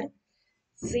are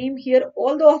same here.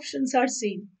 All the options are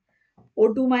same.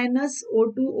 O2 minus,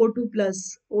 O2, O2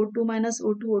 plus, O2 minus,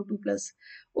 O2, O2 plus.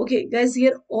 Okay, guys,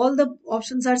 here all the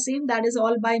options are same. That is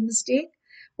all by mistake.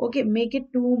 Okay, make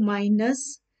it 2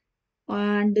 minus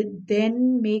and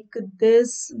then make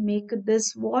this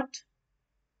what?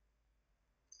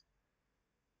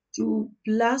 2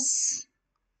 plus.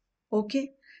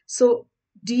 Okay, so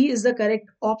D is the correct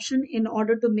option. In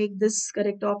order to make this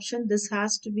correct option, this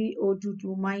has to be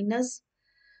O22 minus,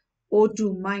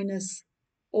 O2 minus.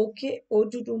 Okay,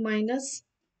 O22 minus,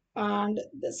 and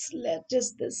this, let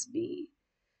just this be,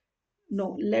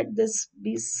 no, let this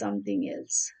be something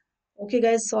else. Okay,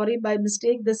 guys, sorry, by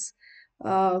mistake, this,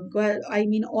 I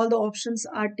mean, all the options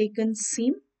are taken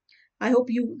same. I hope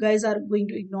you guys are going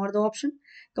to ignore the option.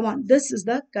 Come on, this is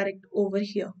the correct over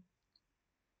here.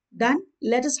 Done.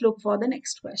 Let us look for the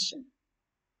next question.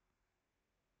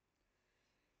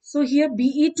 So here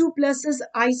Be2 plus is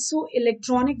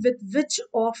isoelectronic with which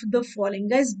of the following?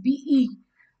 Guys, Be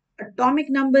atomic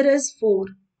number is 4.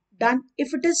 Done.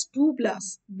 If it is 2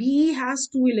 plus, Be has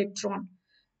 2 electron.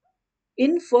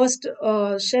 In first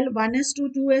shell 1s2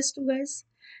 2s2, guys,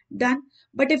 done.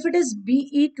 But if it is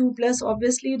Be2 plus,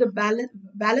 obviously the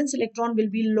balance electron will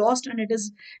be lost and it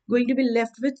is going to be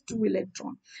left with 2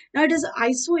 electron. Now it is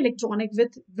isoelectronic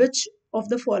with which of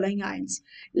the following ions?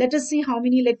 Let us see how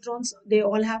many electrons they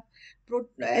all have.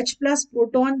 H plus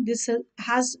proton, this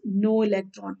has no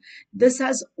electron. This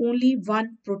has only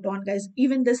one proton, guys.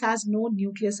 Even this has no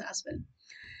nucleus as well.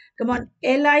 Come on,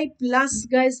 Li plus,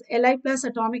 guys, Li plus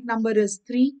atomic number is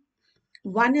 3.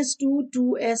 1 is 2,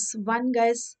 2 is 1,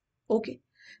 guys. Okay.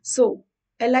 So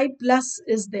Li plus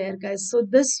is there, guys. So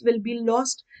this will be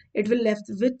lost. It will left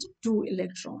with 2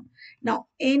 electron. Now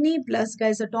Na plus,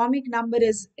 guys, atomic number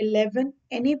is 11.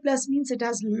 Na plus means it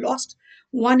has lost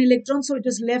 1 electron. So it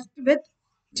is left with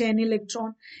 10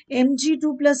 electron.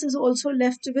 Mg2 plus is also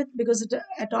left with, because its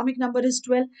atomic number is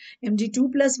 12.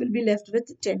 Mg2 plus will be left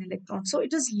with 10 electrons. So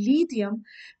it is lithium,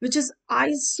 which is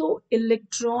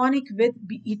isoelectronic with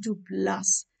Be2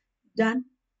 plus. Done.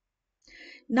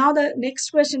 Now the next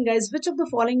question, guys, which of the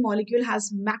following molecule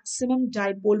has maximum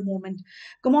dipole moment?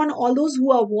 Come on, all those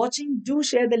who are watching, do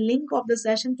share the link of the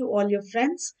session to all your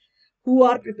friends who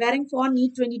are preparing for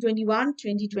NEET 2021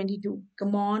 2022.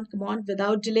 Come on,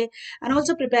 without delay, and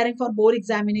also preparing for board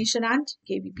examination and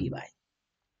KVPY.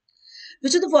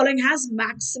 Which of the following has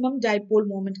maximum dipole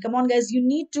moment? Come on, guys, you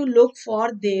need to look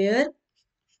for their,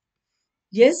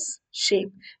 yes,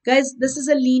 shape. Guys, this is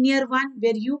a linear one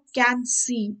where you can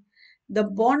see the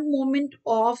bond moment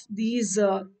of these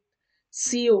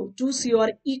CO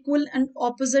are equal and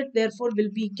opposite, therefore will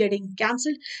be getting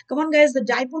cancelled. Come on, guys, the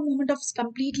dipole moment of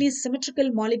completely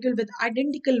symmetrical molecule with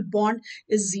identical bond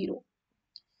is 0.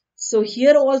 So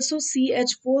here also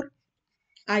CH4,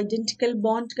 identical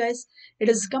bond, guys. It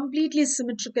is completely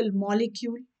symmetrical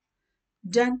molecule.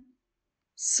 Done.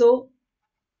 So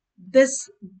this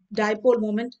dipole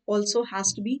moment also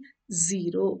has to be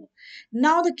 0.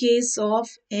 Now the case of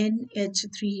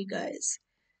NH3, guys.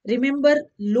 Remember,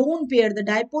 lone pair, the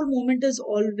dipole moment is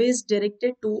always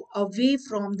directed to away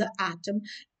from the atom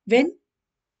when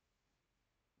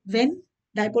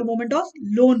dipole moment of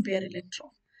lone pair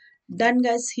electron. Done,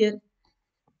 guys. Here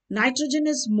nitrogen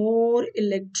is more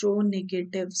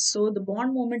electronegative, so the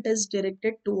bond moment is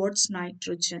directed towards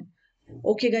nitrogen.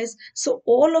 Okay, guys, so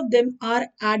all of them are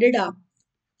added up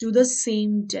to the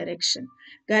same direction,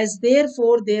 guys.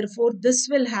 Therefore this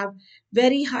will have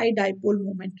very high dipole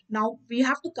moment. Now we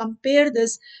have to compare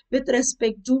this with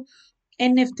respect to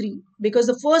NF3, because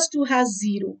the first two has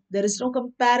 0. There is no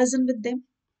comparison with them.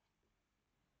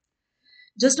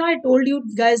 Just now I told you,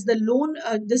 guys, the lone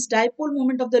this dipole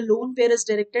moment of the lone pair is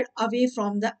directed away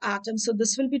from the atom, so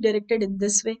this will be directed in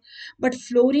this way. But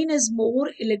fluorine is more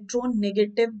electron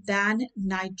negative than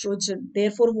nitrogen.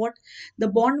 Therefore, what the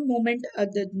bond moment,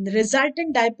 the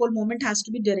resultant dipole moment has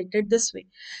to be directed this way.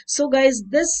 So, guys,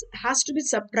 this has to be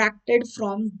subtracted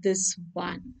from this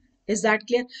one. Is that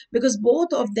clear? Because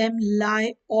both of them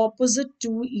lie opposite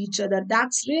to each other.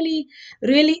 That's really,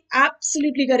 really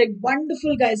absolutely correct.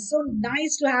 Wonderful, guys. So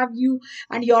nice to have you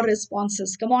and your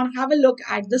responses. Come on, have a look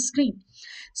at the screen.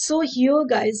 So here,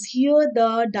 guys, here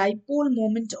the dipole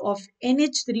moment of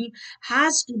NH3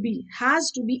 has to be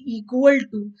equal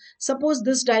to, suppose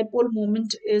this dipole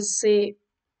moment is, say,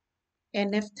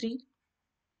 NF3.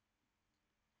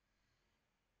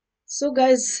 So,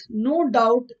 guys, no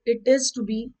doubt it is to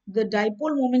be, the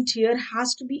dipole moment here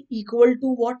has to be equal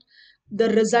to what? The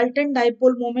resultant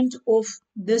dipole moment of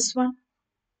this one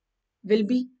will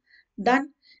be.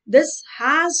 Done. This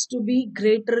has to be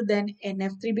greater than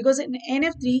NF3, because in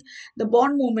NF3 the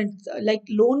bond moment, like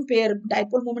lone pair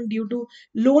dipole moment due to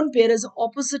lone pair, is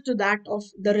opposite to that of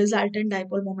the resultant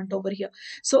dipole moment over here.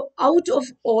 So out of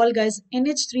all, guys,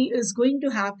 NH3 is going to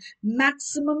have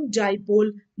maximum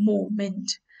dipole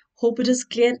moment. Hope it is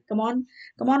clear. Come on,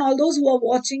 all those who are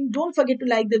watching, don't forget to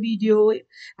like the video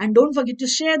and don't forget to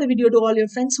share the video to all your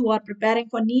friends who are preparing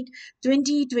for NEET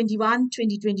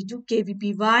 2021-2022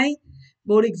 KVPY.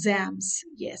 Board exams.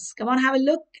 Yes. Come on, have a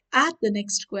look at the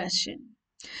next question.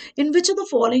 In which of the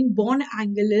following bond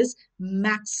angle is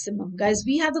maximum? Guys,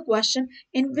 we have the question,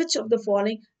 in which of the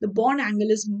following the bond angle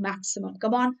is maximum?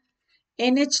 Come on.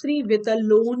 NH3 with a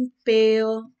lone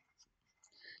pair.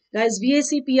 Guys,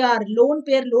 VACPR, lone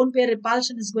pair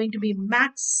repulsion is going to be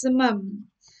maximum.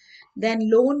 Then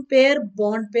lone pair,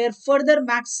 bond pair, further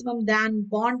maximum than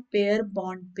bond pair,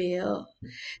 bond pair.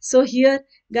 So here,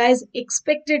 guys,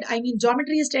 expected, I mean,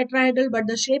 geometry is tetrahedral, but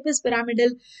the shape is pyramidal.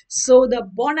 So the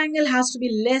bond angle has to be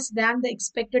less than the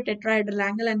expected tetrahedral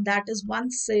angle, and that is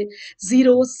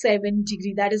 107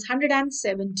 degree. That is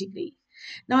 107 degree.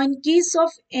 Now, in case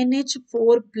of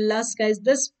NH4 plus, guys,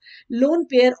 this lone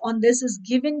pair on this is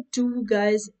given to,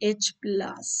 guys, H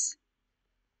plus,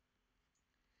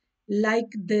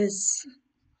 like this.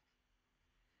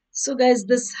 So guys,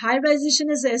 this hybridization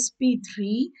is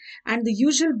sp3 and the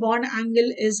usual bond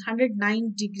angle is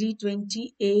 109 degree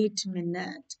 28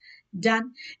 minute.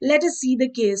 Done. Let us see the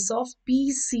case of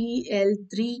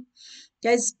PCl3.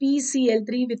 Guys,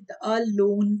 PCl3 with a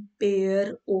lone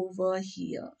pair over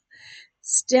here.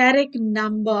 Steric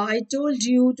number. I told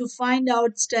you to find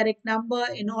out steric number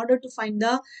in order to find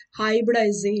the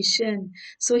hybridization.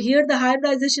 So here the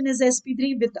hybridization is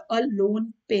sp3 with a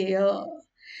lone pair.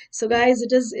 So guys,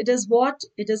 it is what?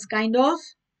 It is kind of,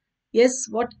 yes,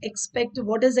 what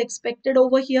is expected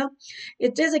over here?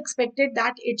 It is expected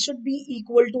that it should be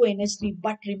equal to NH3.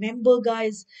 But remember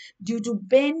guys, due to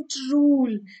Bent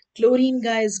rule, chlorine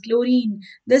guys, chlorine,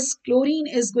 this chlorine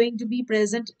is going to be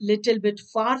present little bit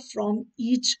far from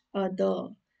each other.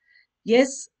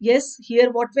 Yes, yes,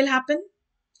 here what will happen?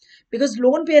 Because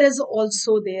lone pair is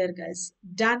also there guys.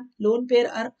 Done. Lone pair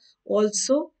are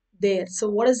also there. So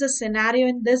what is the scenario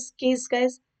in this case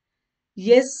guys?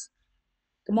 Yes,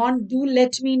 come on, do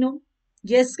let me know.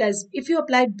 Yes, guys, if you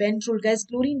apply Bent rule, guys,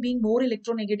 chlorine being more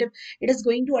electronegative, it is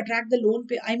going to attract the lone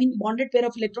pair, I mean bonded pair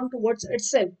of electron towards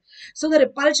itself. So the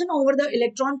repulsion over the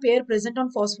electron pair present on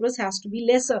phosphorus has to be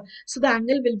lesser. So the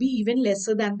angle will be even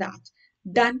lesser than that.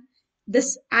 Done.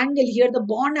 This angle here, the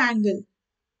bond angle,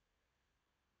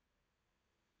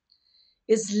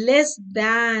 is less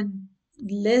than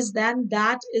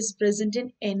that is present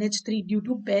in NH3 due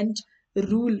to Bent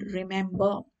rule,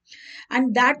 remember.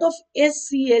 And that of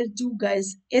SCl2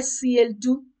 guys,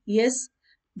 SCl2, yes,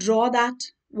 draw that.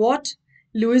 What?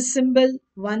 Lewis symbol,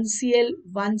 1Cl,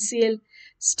 1Cl,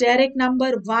 steric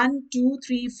number 1 2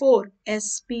 3 4,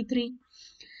 sp3.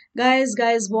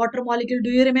 Guys, water molecule, do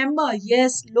you remember?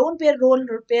 Yes, lone pair role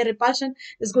pair repulsion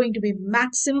is going to be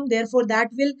maximum. Therefore, that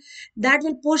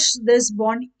will push this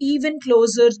bond even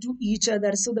closer to each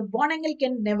other. So the bond angle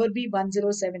can never be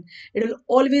 107. It will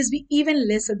always be even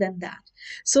lesser than that.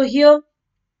 So here,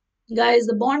 guys,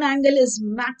 the bond angle is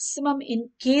maximum in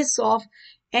case of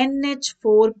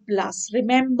NH4 plus.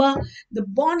 Remember, the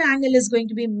bond angle is going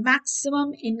to be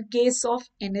maximum in case of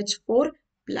NH4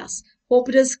 plus. Hope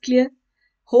it is clear.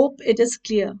 Hope it is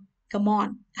clear. Come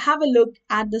on, have a look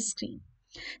at the screen.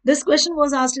 This question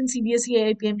was asked in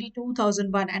CBSE AIPMT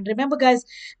 2001. And remember, guys,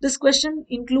 this question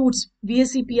includes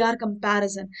VSEPR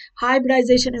comparison.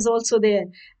 Hybridization is also there.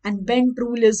 And Bent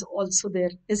rule is also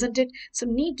there, isn't it? So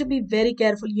need to be very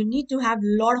careful. You need to have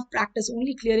a lot of practice.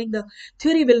 Only clearing the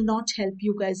theory will not help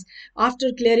you, guys.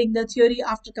 After clearing the theory,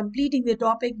 after completing the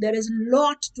topic, there is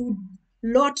lot to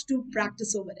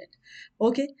practice over it.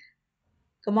 Okay.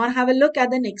 Come on, have a look at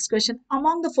the next question.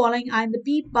 Among the following ion, the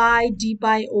p pi d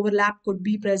pi overlap could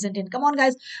be present in. Come on,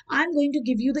 guys. I'm going to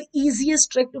give you the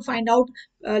easiest trick to find out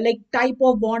like type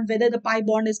of bond, whether the pi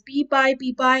bond is p pi,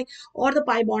 or the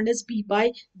pi bond is p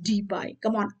pi d pi.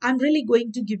 Come on, I'm really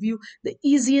going to give you the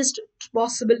easiest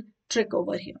possible trick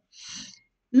over here.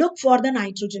 Look for the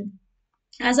nitrogen.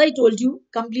 As I told you,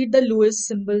 complete the Lewis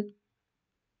symbol.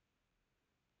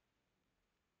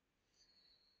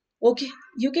 Okay,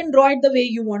 you can draw it the way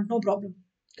you want, no problem.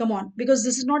 Come on, because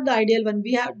this is not the ideal one.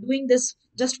 We are doing this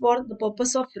just for the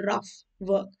purpose of rough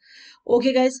work.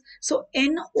 Okay, guys. So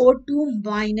NO2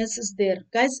 minus is there.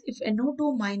 Guys, if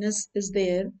NO2 minus is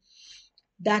there,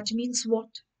 that means what?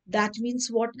 That means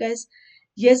what, guys?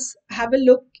 Yes, have a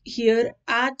look here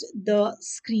at the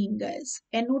screen, guys.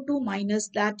 NO2 minus,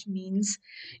 that means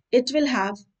it will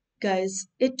have, guys,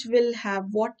 it will have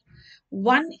what?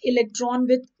 One electron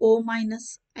with O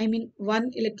minus. I mean,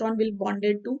 one electron will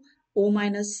bonded to O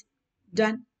minus.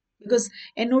 Done. Because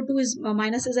NO2 is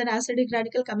minus is an acidic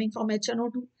radical coming from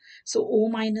HNO2. So O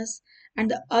minus. And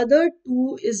the other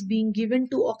two is being given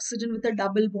to oxygen with a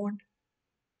double bond.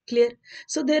 Clear?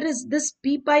 So there is this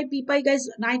p pi guys,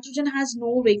 nitrogen has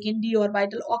no vacant d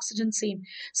orbital, oxygen same.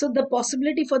 So the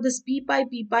possibility for this p pi,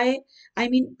 I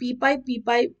mean p pi,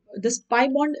 this pi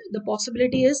bond, the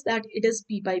possibility is that it is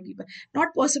p pi.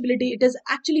 Not possibility, it is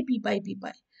actually p pi.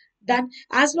 That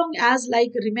as long as,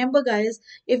 like, remember guys,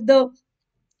 if the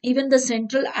even the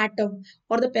central atom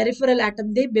or the peripheral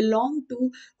atom, they belong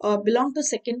to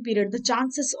second period, the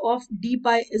chances of d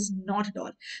pi is not at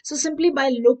all. So simply by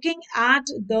looking at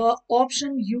the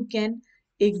option, you can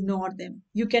ignore them,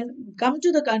 you can come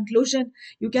to the conclusion,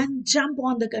 you can jump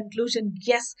on the conclusion,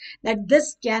 yes, that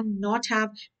this cannot have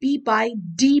p pi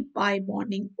d pi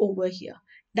bonding over here.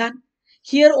 Done.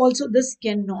 Here also this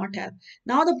cannot have.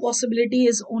 Now the possibility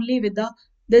is only with the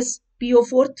this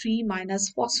PO4 3 minus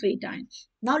phosphate ion.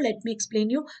 Now let me explain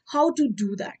you how to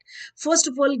do that. First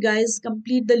of all, guys,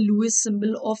 complete the Lewis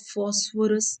symbol of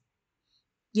phosphorus.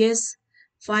 Yes,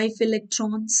 5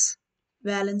 electrons,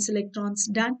 valence electrons,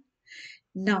 done.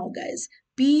 Now, guys,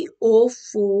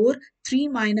 PO4 3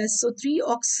 minus, so 3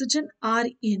 oxygen are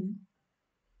in.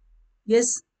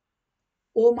 Yes,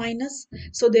 O minus,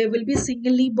 so they will be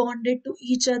singly bonded to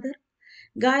each other.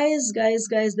 Guys,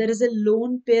 there is a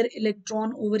lone pair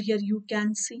electron over here, you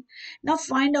can see. Now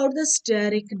find out the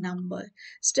steric number.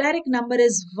 Steric number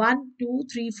is 1, 2,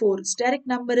 3, 4. Steric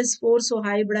number is 4, so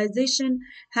hybridization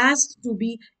has to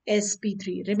be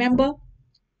sp3. Remember,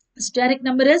 steric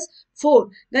number is 4.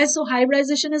 Guys, so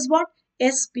hybridization is what?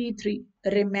 sp3.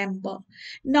 Remember.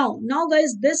 Now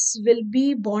guys, this will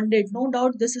be bonded. No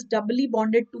doubt this is doubly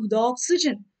bonded to the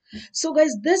oxygen. So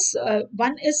guys, this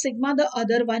one is sigma, the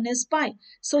other one is pi.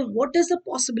 So what is the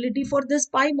possibility for this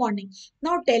pi bonding?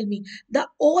 Now tell me, the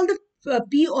all the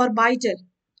p orbital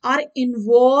are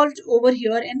involved over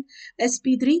here in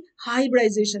sp3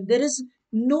 hybridization. There is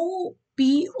no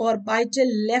p orbital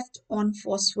left on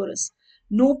phosphorus.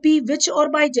 No p which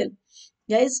orbital?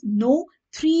 Guys, no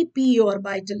 3p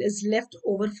orbital is left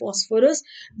over phosphorus,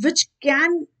 which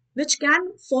can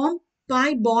form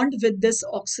pi bond with this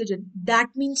oxygen. That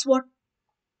means what?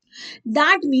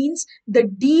 That means the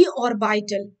d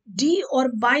orbital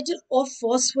of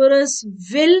phosphorus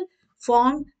will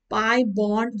form pi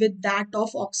bond with that of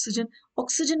oxygen.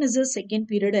 Oxygen is a second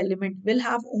period element, will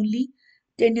have only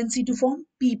tendency to form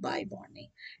p pi bonding.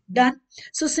 Done.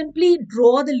 So simply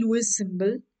draw the Lewis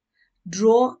symbol,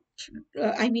 draw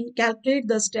calculate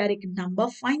the steric number,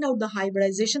 find out the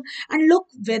hybridization, and look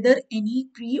whether any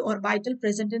p-orbital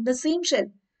present in the same shell,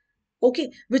 okay,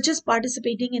 which is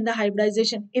participating in the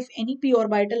hybridization. If any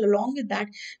p-orbital along with that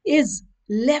is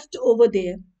left over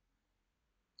there,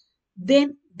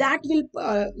 then that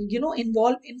will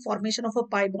involve in formation of a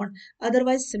pi bond,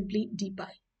 otherwise simply d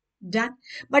pi. Done.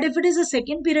 But if it is a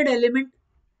second period element,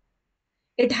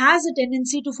 it has a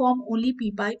tendency to form only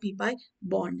p pi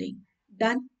bonding.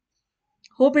 Done.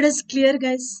 Hope it is clear,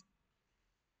 guys.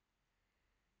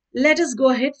 Let us go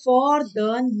ahead for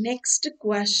the next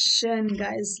question,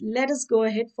 guys. Let us go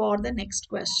ahead for the next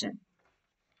question.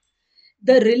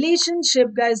 The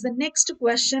relationship, guys, the next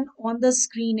question on the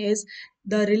screen is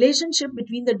the relationship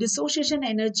between the dissociation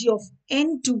energy of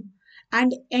N2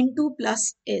 and N2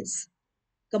 plus is.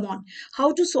 Come on.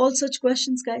 How to solve such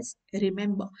questions, guys?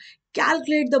 Remember,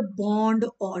 calculate the bond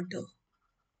order.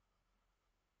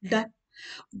 Done.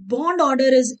 Bond order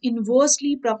is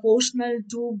inversely proportional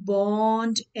to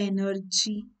bond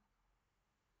energy.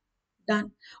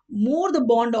 Done. More the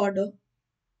bond order,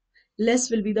 less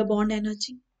will be the bond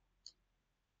energy.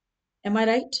 Am I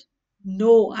right?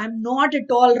 No, I'm not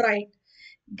at all right.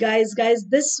 Guys,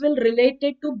 this will relate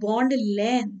it to bond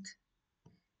length.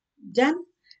 Done.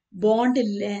 Bond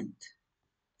length.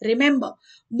 Remember,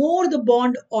 more the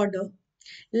bond order,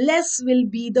 less will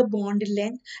be the bond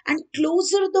length, and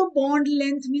closer the bond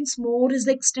length means more is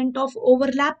the extent of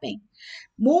overlapping.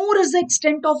 More is the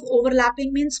extent of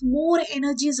overlapping means more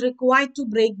energy is required to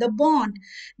break the bond.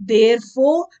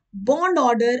 Therefore, bond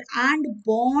order and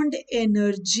bond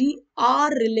energy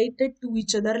are related to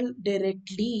each other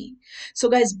directly. So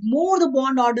guys, more the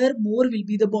bond order, more will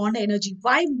be the bond energy.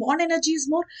 Why bond energy is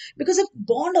more? Because if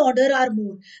bond order are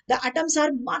more, the atoms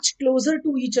are much closer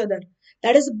to each other.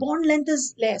 That is, bond length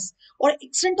is less, or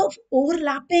extent of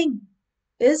overlapping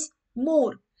is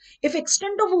more. If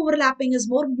extent of overlapping is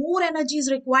more energy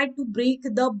is required to break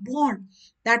the bond.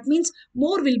 That means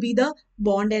more will be the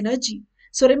bond energy.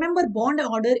 So remember, bond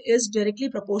order is directly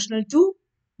proportional to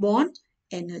bond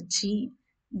energy.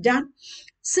 Done.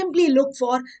 Simply look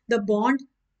for the bond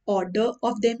order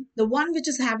of them. The one which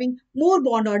is having more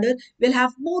bond order will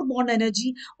have more bond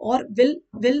energy, or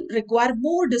will require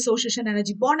more dissociation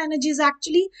energy. Bond energy is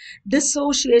actually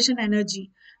dissociation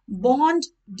energy. Bond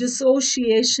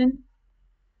dissociation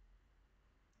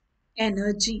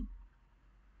energy.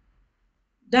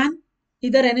 Done.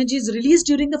 Either energy is released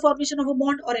during the formation of a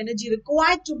bond or energy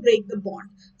required to break the bond.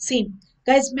 Same.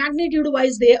 Guys, magnitude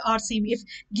wise, they are same. If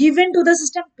given to the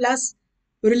system plus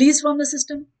release from the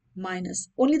system minus.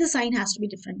 Only the sign has to be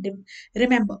different.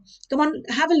 Remember. Come on,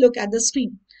 have a look at the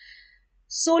screen.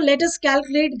 So let us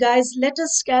calculate, guys. Let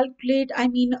us calculate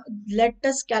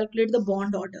the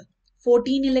bond order.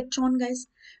 14 electron, guys.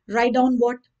 Write down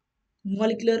what?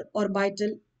 Molecular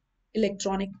orbital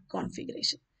electronic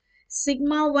configuration.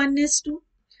 Sigma 1 s 2,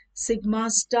 sigma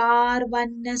star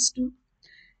 1 s 2,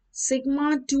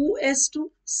 sigma 2 s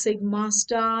 2, sigma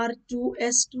star 2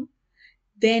 s 2.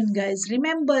 Then guys,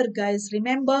 remember,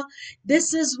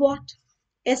 this is what?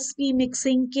 SP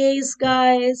mixing case,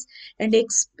 guys. And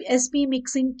SP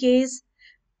mixing case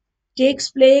takes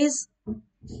place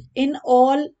in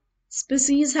all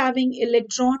species having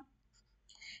electron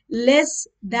less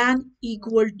than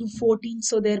equal to 14.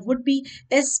 So there would be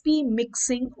sp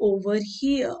mixing over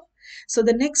here. So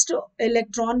the next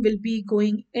electron will be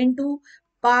going into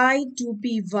pi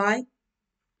 2py,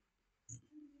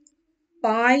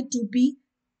 pi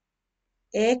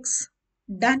 2px.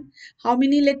 Done. How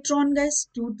many electron, guys?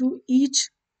 2 to each.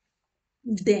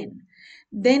 Then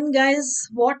guys,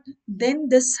 what? Then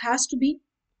this has to be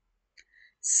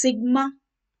sigma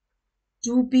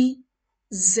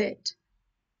 2pz.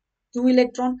 2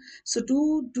 electron. So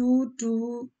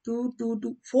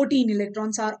 14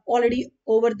 electrons are already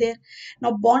over there.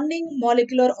 Now bonding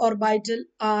molecular orbital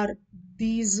are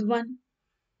these one.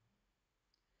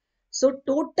 So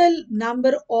total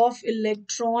number of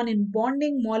electron in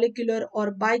bonding molecular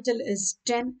orbital is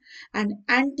 10 and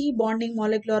anti-bonding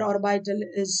molecular orbital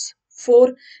is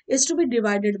 4, is to be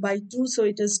divided by 2. So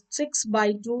it is 6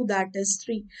 by 2, that is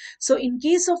 3. So in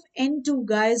case of N2,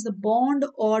 guys, the bond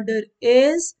order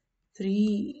is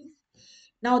 3.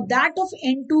 Now that of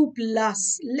N2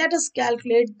 plus, let us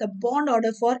calculate the bond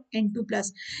order for N2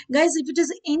 plus. Guys, if it is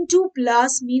N2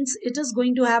 plus means it is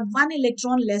going to have one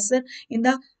electron lesser in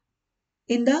the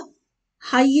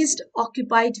highest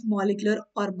occupied molecular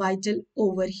orbital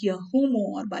over here, homo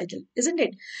orbital, isn't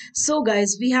it? So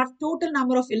guys, we have total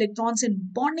number of electrons in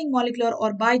bonding molecular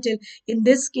orbital in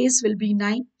this case will be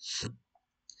 9.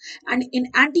 And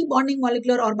in anti-bonding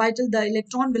molecular orbital, the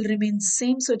electron will remain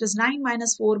same. So it is 9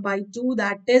 minus 4 by 2,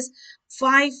 that is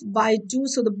 5 by 2.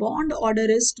 So the bond order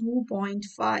is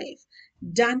 2.5.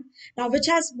 Done. Now, which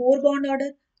has more bond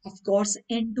order? Of course,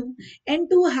 N2.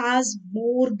 N2 has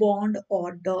more bond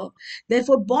order.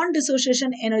 Therefore, bond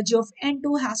dissociation energy of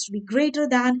N2 has to be greater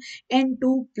than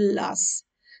N2 plus.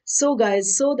 So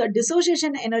guys, so the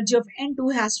dissociation energy of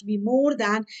N2 has to be more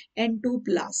than N2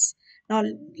 plus. Now,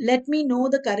 let me know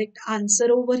the correct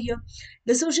answer over here.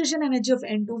 Dissociation energy of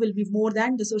N2 will be more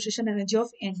than dissociation energy of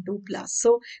N2 plus.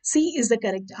 So, C is the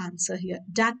correct answer here.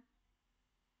 Done.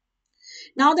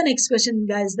 Now, the next question,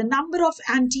 guys. The number of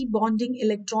anti-bonding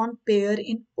electron pair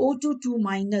in O2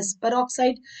 minus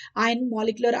peroxide ion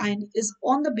molecular ion is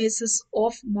on the basis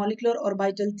of molecular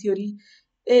orbital theory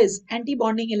is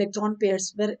anti-bonding electron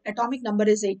pairs where atomic number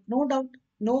is 8. No doubt.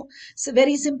 No. So,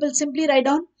 very simple. Simply write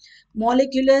down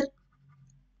molecular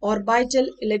orbital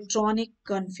electronic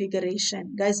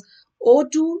configuration. Guys,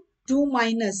 O2 2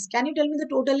 minus. Can you tell me the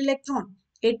total electron?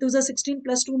 8 to the 16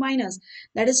 plus 2 minus.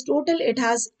 That is total it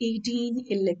has 18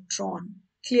 electron.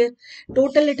 Clear?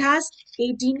 Total it has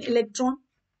 18 electron.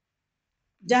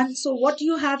 Done. So what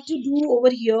you have to do over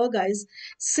here, guys,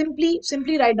 simply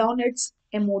write down its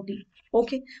MOT.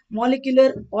 Okay.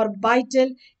 Molecular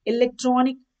orbital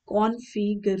electronic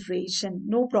configuration.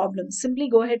 No problem. Simply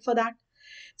go ahead for that.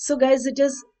 So guys, it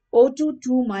is O2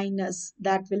 2 minus,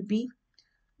 that will be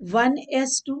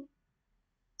 1s2,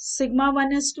 sigma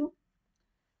 1s2,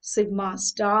 sigma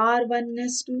star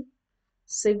 1s2,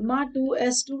 sigma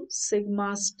 2s2,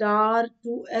 sigma star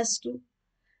 2s2.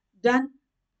 Done.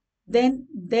 Then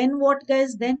what,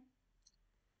 guys? Then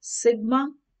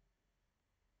sigma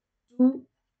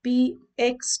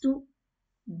 2px2,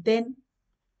 then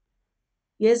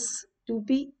yes,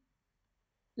 2p,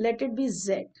 let it be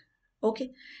z.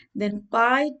 Okay, then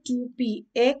pi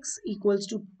 2px equals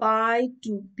to pi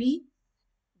 2p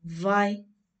y.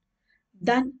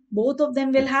 Done. Both of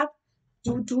them will have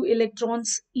 2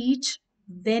 electrons each.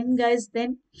 Then guys,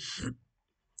 then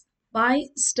pi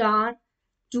star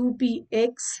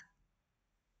 2px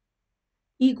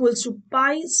equals to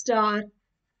pi star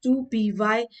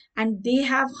 2py, and they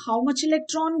have how much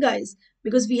electron, guys?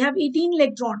 Because we have 18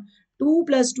 electron. 2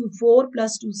 plus 2 4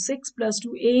 plus 2 6 plus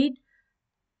 2 8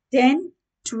 10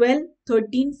 12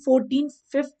 13 14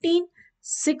 15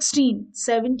 16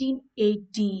 17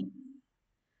 18.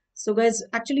 So guys,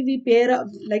 actually we pair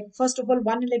like first of all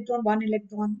one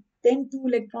electron, then two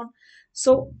electron.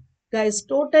 So guys,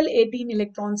 total 18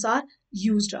 electrons are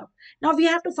used up. Now we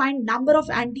have to find number of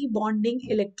anti-bonding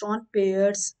electron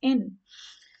pairs in.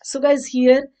 So guys,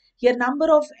 here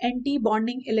number of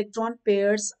anti-bonding electron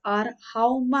pairs are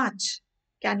how much?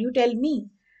 Can you tell me?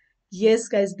 Yes,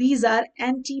 guys, these are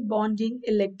anti-bonding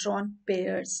electron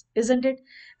pairs, isn't it?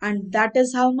 And that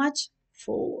is how much?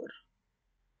 4.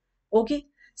 Okay.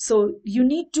 So you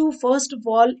need to, first of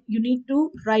all, you need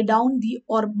to write down the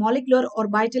or molecular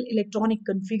orbital electronic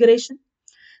configuration.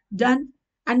 Done.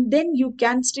 And then you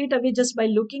can straight away, just by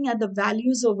looking at the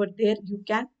values over there, you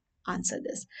can answer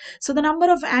this. So the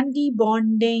number of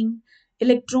anti-bonding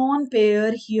electron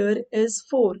pair here is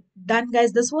 4. Done,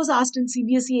 guys. This was asked in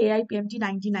CBSE AI PMT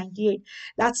 1998.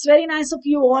 That's very nice of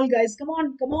you all, guys. Come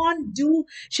on, do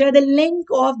share the link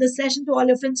of the session to all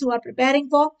your friends who are preparing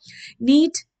for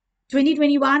NEET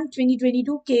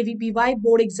 2021-2022 KVPY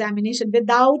board examination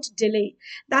without delay.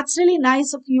 That's really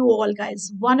nice of you all,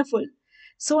 guys. Wonderful.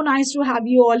 So nice to have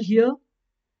you all here.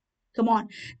 Come on.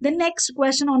 The next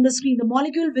question on the screen, the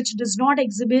molecule which does not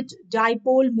exhibit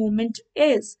dipole moment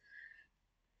is.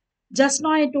 Just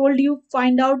now I told you,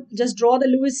 find out, just draw the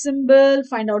Lewis symbol,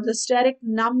 find out the steric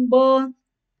number.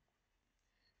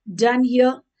 Done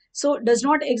here. So does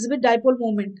not exhibit dipole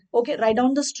moment. Okay, write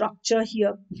down the structure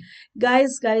here.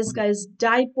 Guys,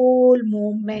 dipole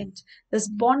moment. This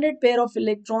bonded pair of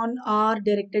electron are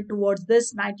directed towards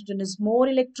this. Nitrogen is more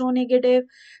electronegative.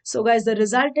 So guys, the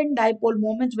resultant dipole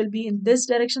moment will be in this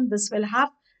direction. This will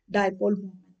have dipole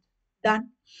moment.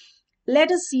 Done.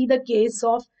 Let us see the case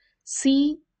of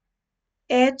C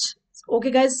H.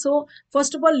 Okay, guys. So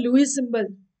first of all, Lewis symbol.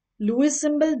 Lewis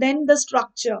symbol, then the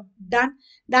structure. Done.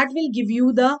 That will give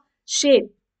you the shape.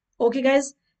 Okay,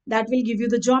 guys. That will give you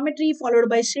the geometry followed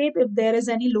by shape if there is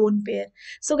any lone pair.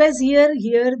 So, guys, here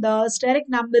the steric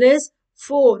number is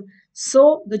 4.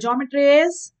 So the geometry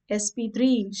is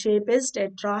sp3. Shape is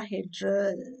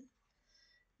tetrahedral.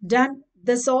 Done.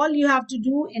 That's all you have to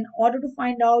do in order to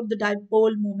find out the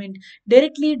dipole moment.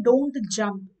 Directly, don't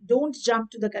jump. Don't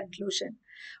jump to the conclusion.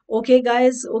 Okay,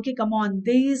 guys. Okay, come on.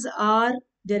 These are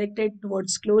directed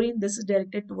towards chlorine. This is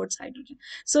directed towards hydrogen.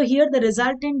 So here the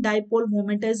resultant dipole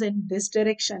moment is in this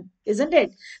direction, isn't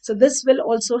it? So this will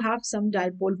also have some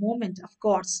dipole moment, of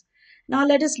course. Now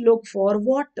let us look for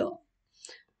water.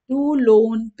 Two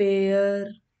lone pair,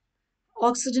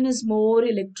 oxygen is more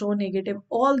electronegative.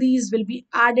 All these will be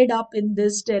added up in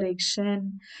this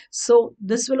direction. So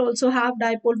this will also have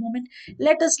dipole moment.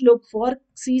 Let us look for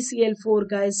CCl4,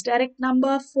 guys. Steric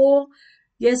number 4.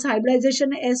 Yes,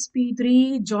 hybridization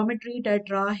sp3, geometry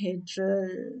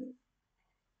tetrahedral.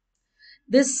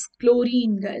 This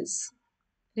chlorine, guys.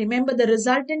 Remember, the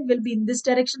resultant will be in this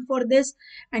direction for this,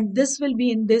 and this will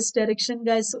be in this direction,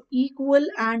 guys. So equal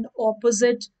and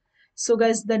opposite. So,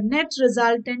 guys, the net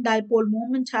resultant dipole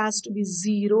moment has to be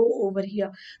 0 over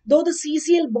here. Though the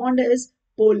CCl bond is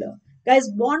polar. Guys,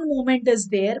 bond moment is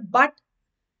there, but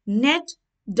net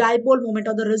dipole moment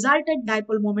or the resultant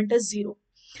dipole moment is 0.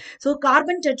 So,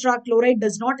 carbon tetrachloride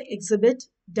does not exhibit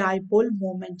dipole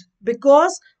moment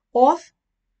of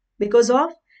because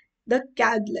of the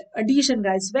addition,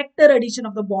 guys, vector addition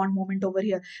of the bond moment over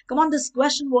here. Come on, this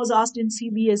question was asked in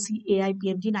CBSE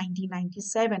AIPMT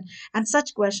 1997, and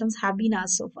such questions have been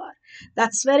asked so far.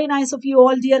 That's very nice of you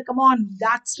all, dear. Come on,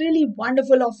 that's really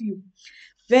wonderful of you.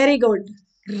 Very good.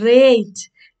 Great.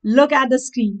 Look at the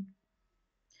screen.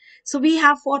 So we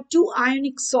have for two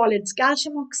ionic solids,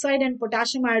 calcium oxide and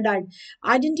potassium iodide,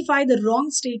 identify the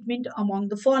wrong statement among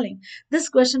the following. This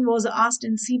question was asked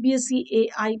in CBSE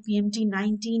AI PMT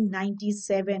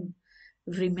 1997.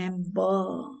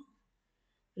 Remember.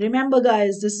 Remember,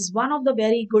 guys, this is one of the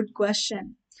very good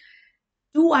question.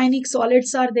 Two ionic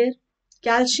solids are there,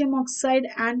 calcium oxide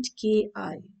and Ki.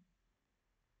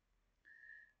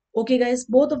 Okay, guys,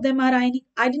 both of them are ionic.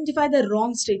 Identify the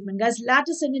wrong statement. Guys,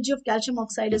 lattice energy of calcium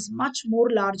oxide is much more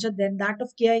larger than that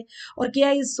of Ki, or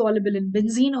Ki is soluble in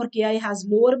benzene, or Ki has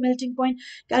lower melting point.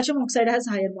 Calcium oxide has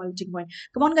higher melting point.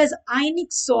 Come on, guys,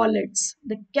 ionic solids.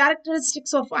 The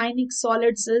characteristics of ionic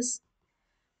solids is,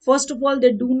 first of all,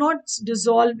 they do not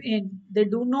dissolve in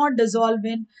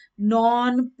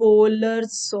non-polar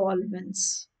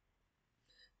solvents.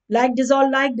 Like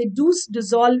they do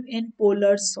dissolve in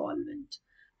polar solvent.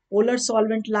 Polar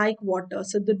solvent like water.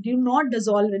 So they do not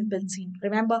dissolve in benzene.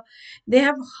 Remember, they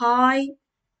have high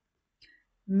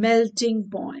melting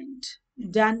point.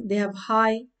 Then they have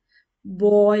high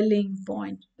boiling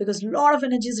point because a lot of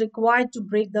energy is required to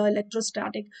break the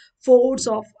electrostatic force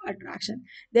of attraction.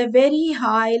 They're very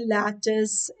high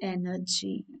lattice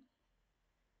energy.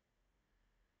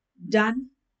 Done.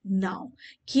 Now,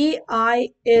 Ki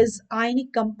is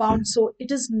ionic compound, so it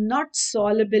is not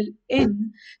soluble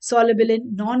in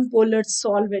non-polar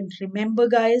solvent. Remember,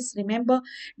 guys, remember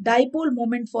dipole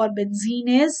moment for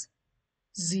benzene is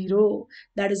zero.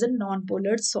 That is a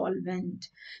non-polar solvent.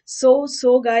 So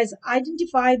guys,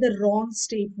 identify the wrong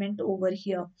statement over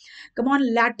here. Come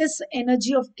on, lattice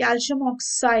energy of calcium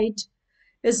oxide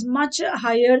is much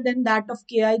higher than that of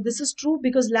Ki. This is true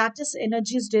because lattice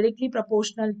energy is directly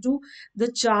proportional to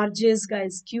the charges,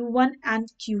 guys, Q1 and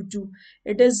Q2.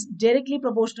 It is directly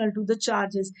proportional to the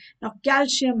charges. Now,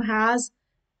 calcium has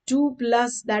 2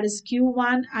 plus, that is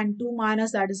Q1, and 2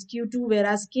 minus, that is Q2,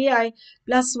 whereas Ki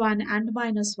plus 1 and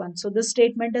minus 1. So this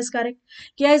statement is correct.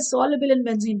 Ki is soluble in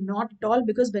benzene, not at all,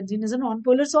 because benzene is a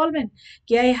non-polar solvent.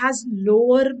 Ki has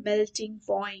lower melting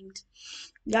point.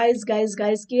 Guys,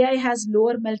 Ki has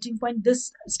lower melting point.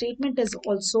 This statement is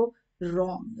also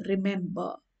wrong,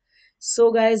 remember.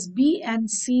 So guys, B and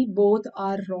C both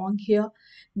are wrong here.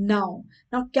 Now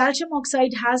calcium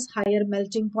oxide has higher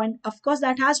melting point. Of course,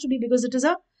 that has to be because it is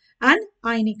an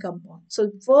ionic compound. So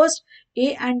first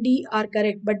A and D are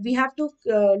correct, but we have to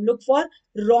look for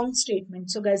wrong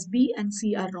statement. So guys, B and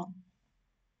C are wrong.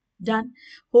 Done.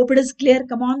 Hope it is clear.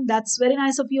 Come on, that's very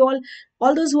nice of you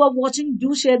all those who are watching,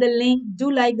 do share the link,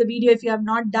 do like the video if you have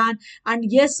not done.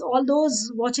 And yes, all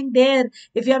those watching there,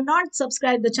 if you have not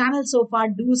subscribed the channel so far,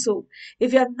 do so.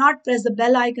 If you have not pressed the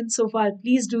bell icon so far,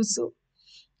 please do so.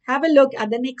 Have a look at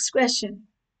the next question.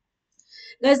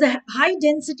 Guys, the high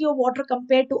density of water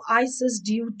compared to ice is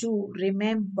due to,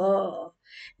 remember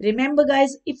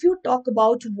guys, if you talk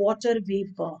about water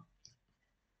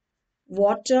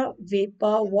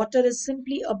is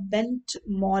simply a bent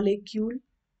molecule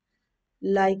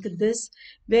like this,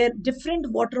 where different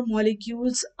water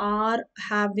molecules are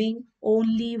having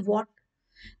only what?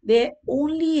 They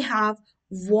only have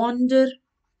van der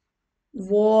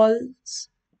Waals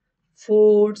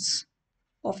force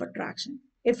of attraction.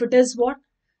 If it is what?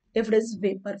 If it is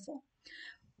vapor form.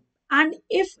 And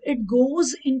if it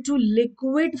goes into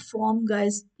liquid form,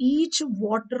 guys, each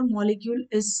water molecule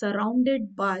is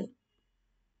surrounded by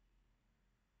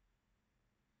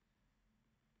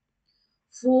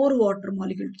four water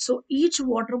molecules. So each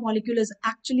water molecule is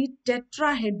actually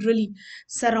tetrahedrally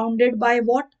surrounded by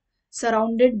what?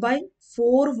 Surrounded by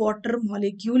four water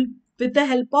molecule with the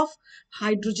help of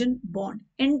hydrogen bond.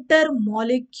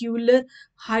 Intermolecular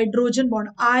hydrogen bond.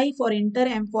 I for inter,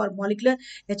 M for molecular,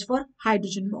 H for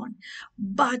hydrogen bond.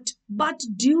 But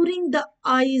during the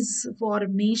ice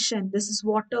formation, this is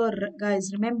water,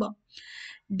 guys, remember,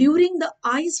 during the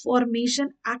ice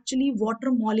formation, actually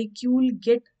water molecule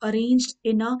get arranged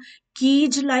in a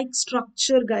cage like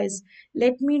structure, guys.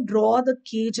 Let me draw the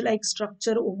cage like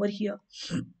structure over here.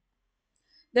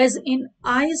 Guys, in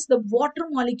ice the water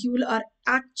molecule are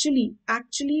actually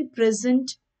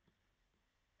present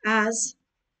as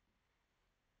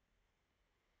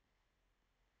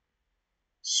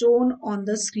shown on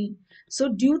the screen. So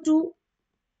due to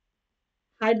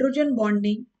hydrogen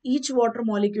bonding, each water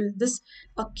molecule this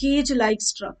a cage like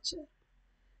structure,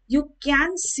 you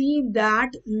can see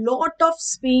that lot of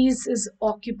space is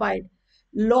occupied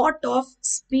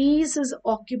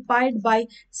by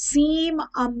same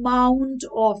amount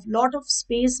of lot of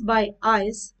space by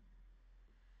ice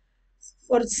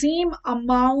for same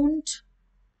amount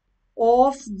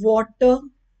of water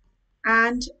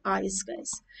and ice,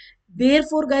 guys.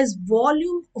 Therefore, guys,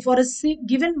 volume for a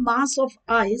given mass of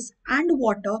ice and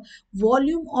water,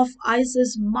 volume of ice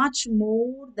is much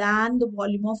more than the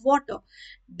volume of water.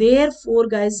 Therefore,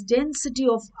 guys, density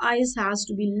of ice has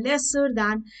to be lesser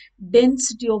than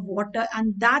density of water,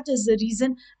 and that is the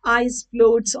reason ice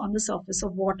floats on the surface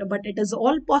of water. But it is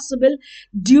all possible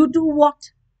due to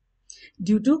what?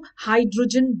 Due to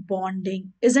hydrogen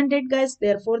bonding, isn't it, guys?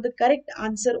 Therefore, the correct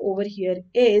answer over here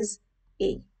is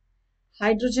A,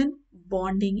 hydrogen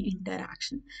bonding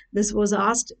interaction. This was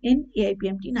asked in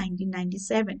AIPMT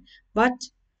 1997, but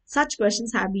such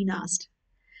questions have been asked.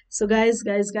 So guys,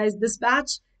 this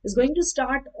batch is going to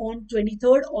start on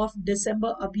 23rd of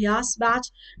December, Abhyas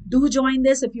batch. Do join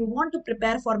this if you want to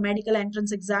prepare for medical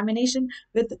entrance examination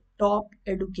with top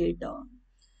educator.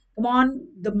 Come on,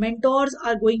 the mentors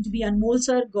are going to be Anmol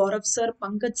sir, Gaurav sir,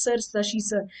 Pankaj sir, Sashi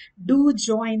sir. Do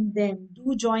join them.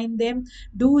 Do join them.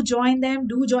 Do join them.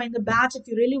 Do join the batch if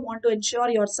you really want to ensure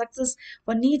your success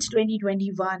for NEET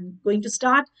 2021. Going to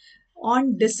start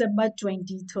on December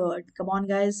 23rd. Come on,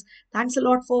 guys. Thanks a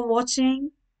lot for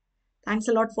watching. Thanks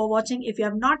a lot for watching. If you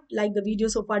have not liked the video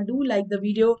so far, do like the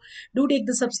video. Do take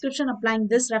the subscription applying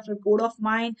this referral code of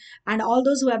mine. And all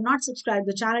those who have not subscribed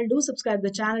the channel, do subscribe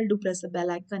the channel. Do press the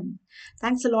bell icon.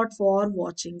 Thanks a lot for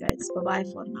watching, guys. Bye bye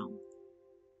for now.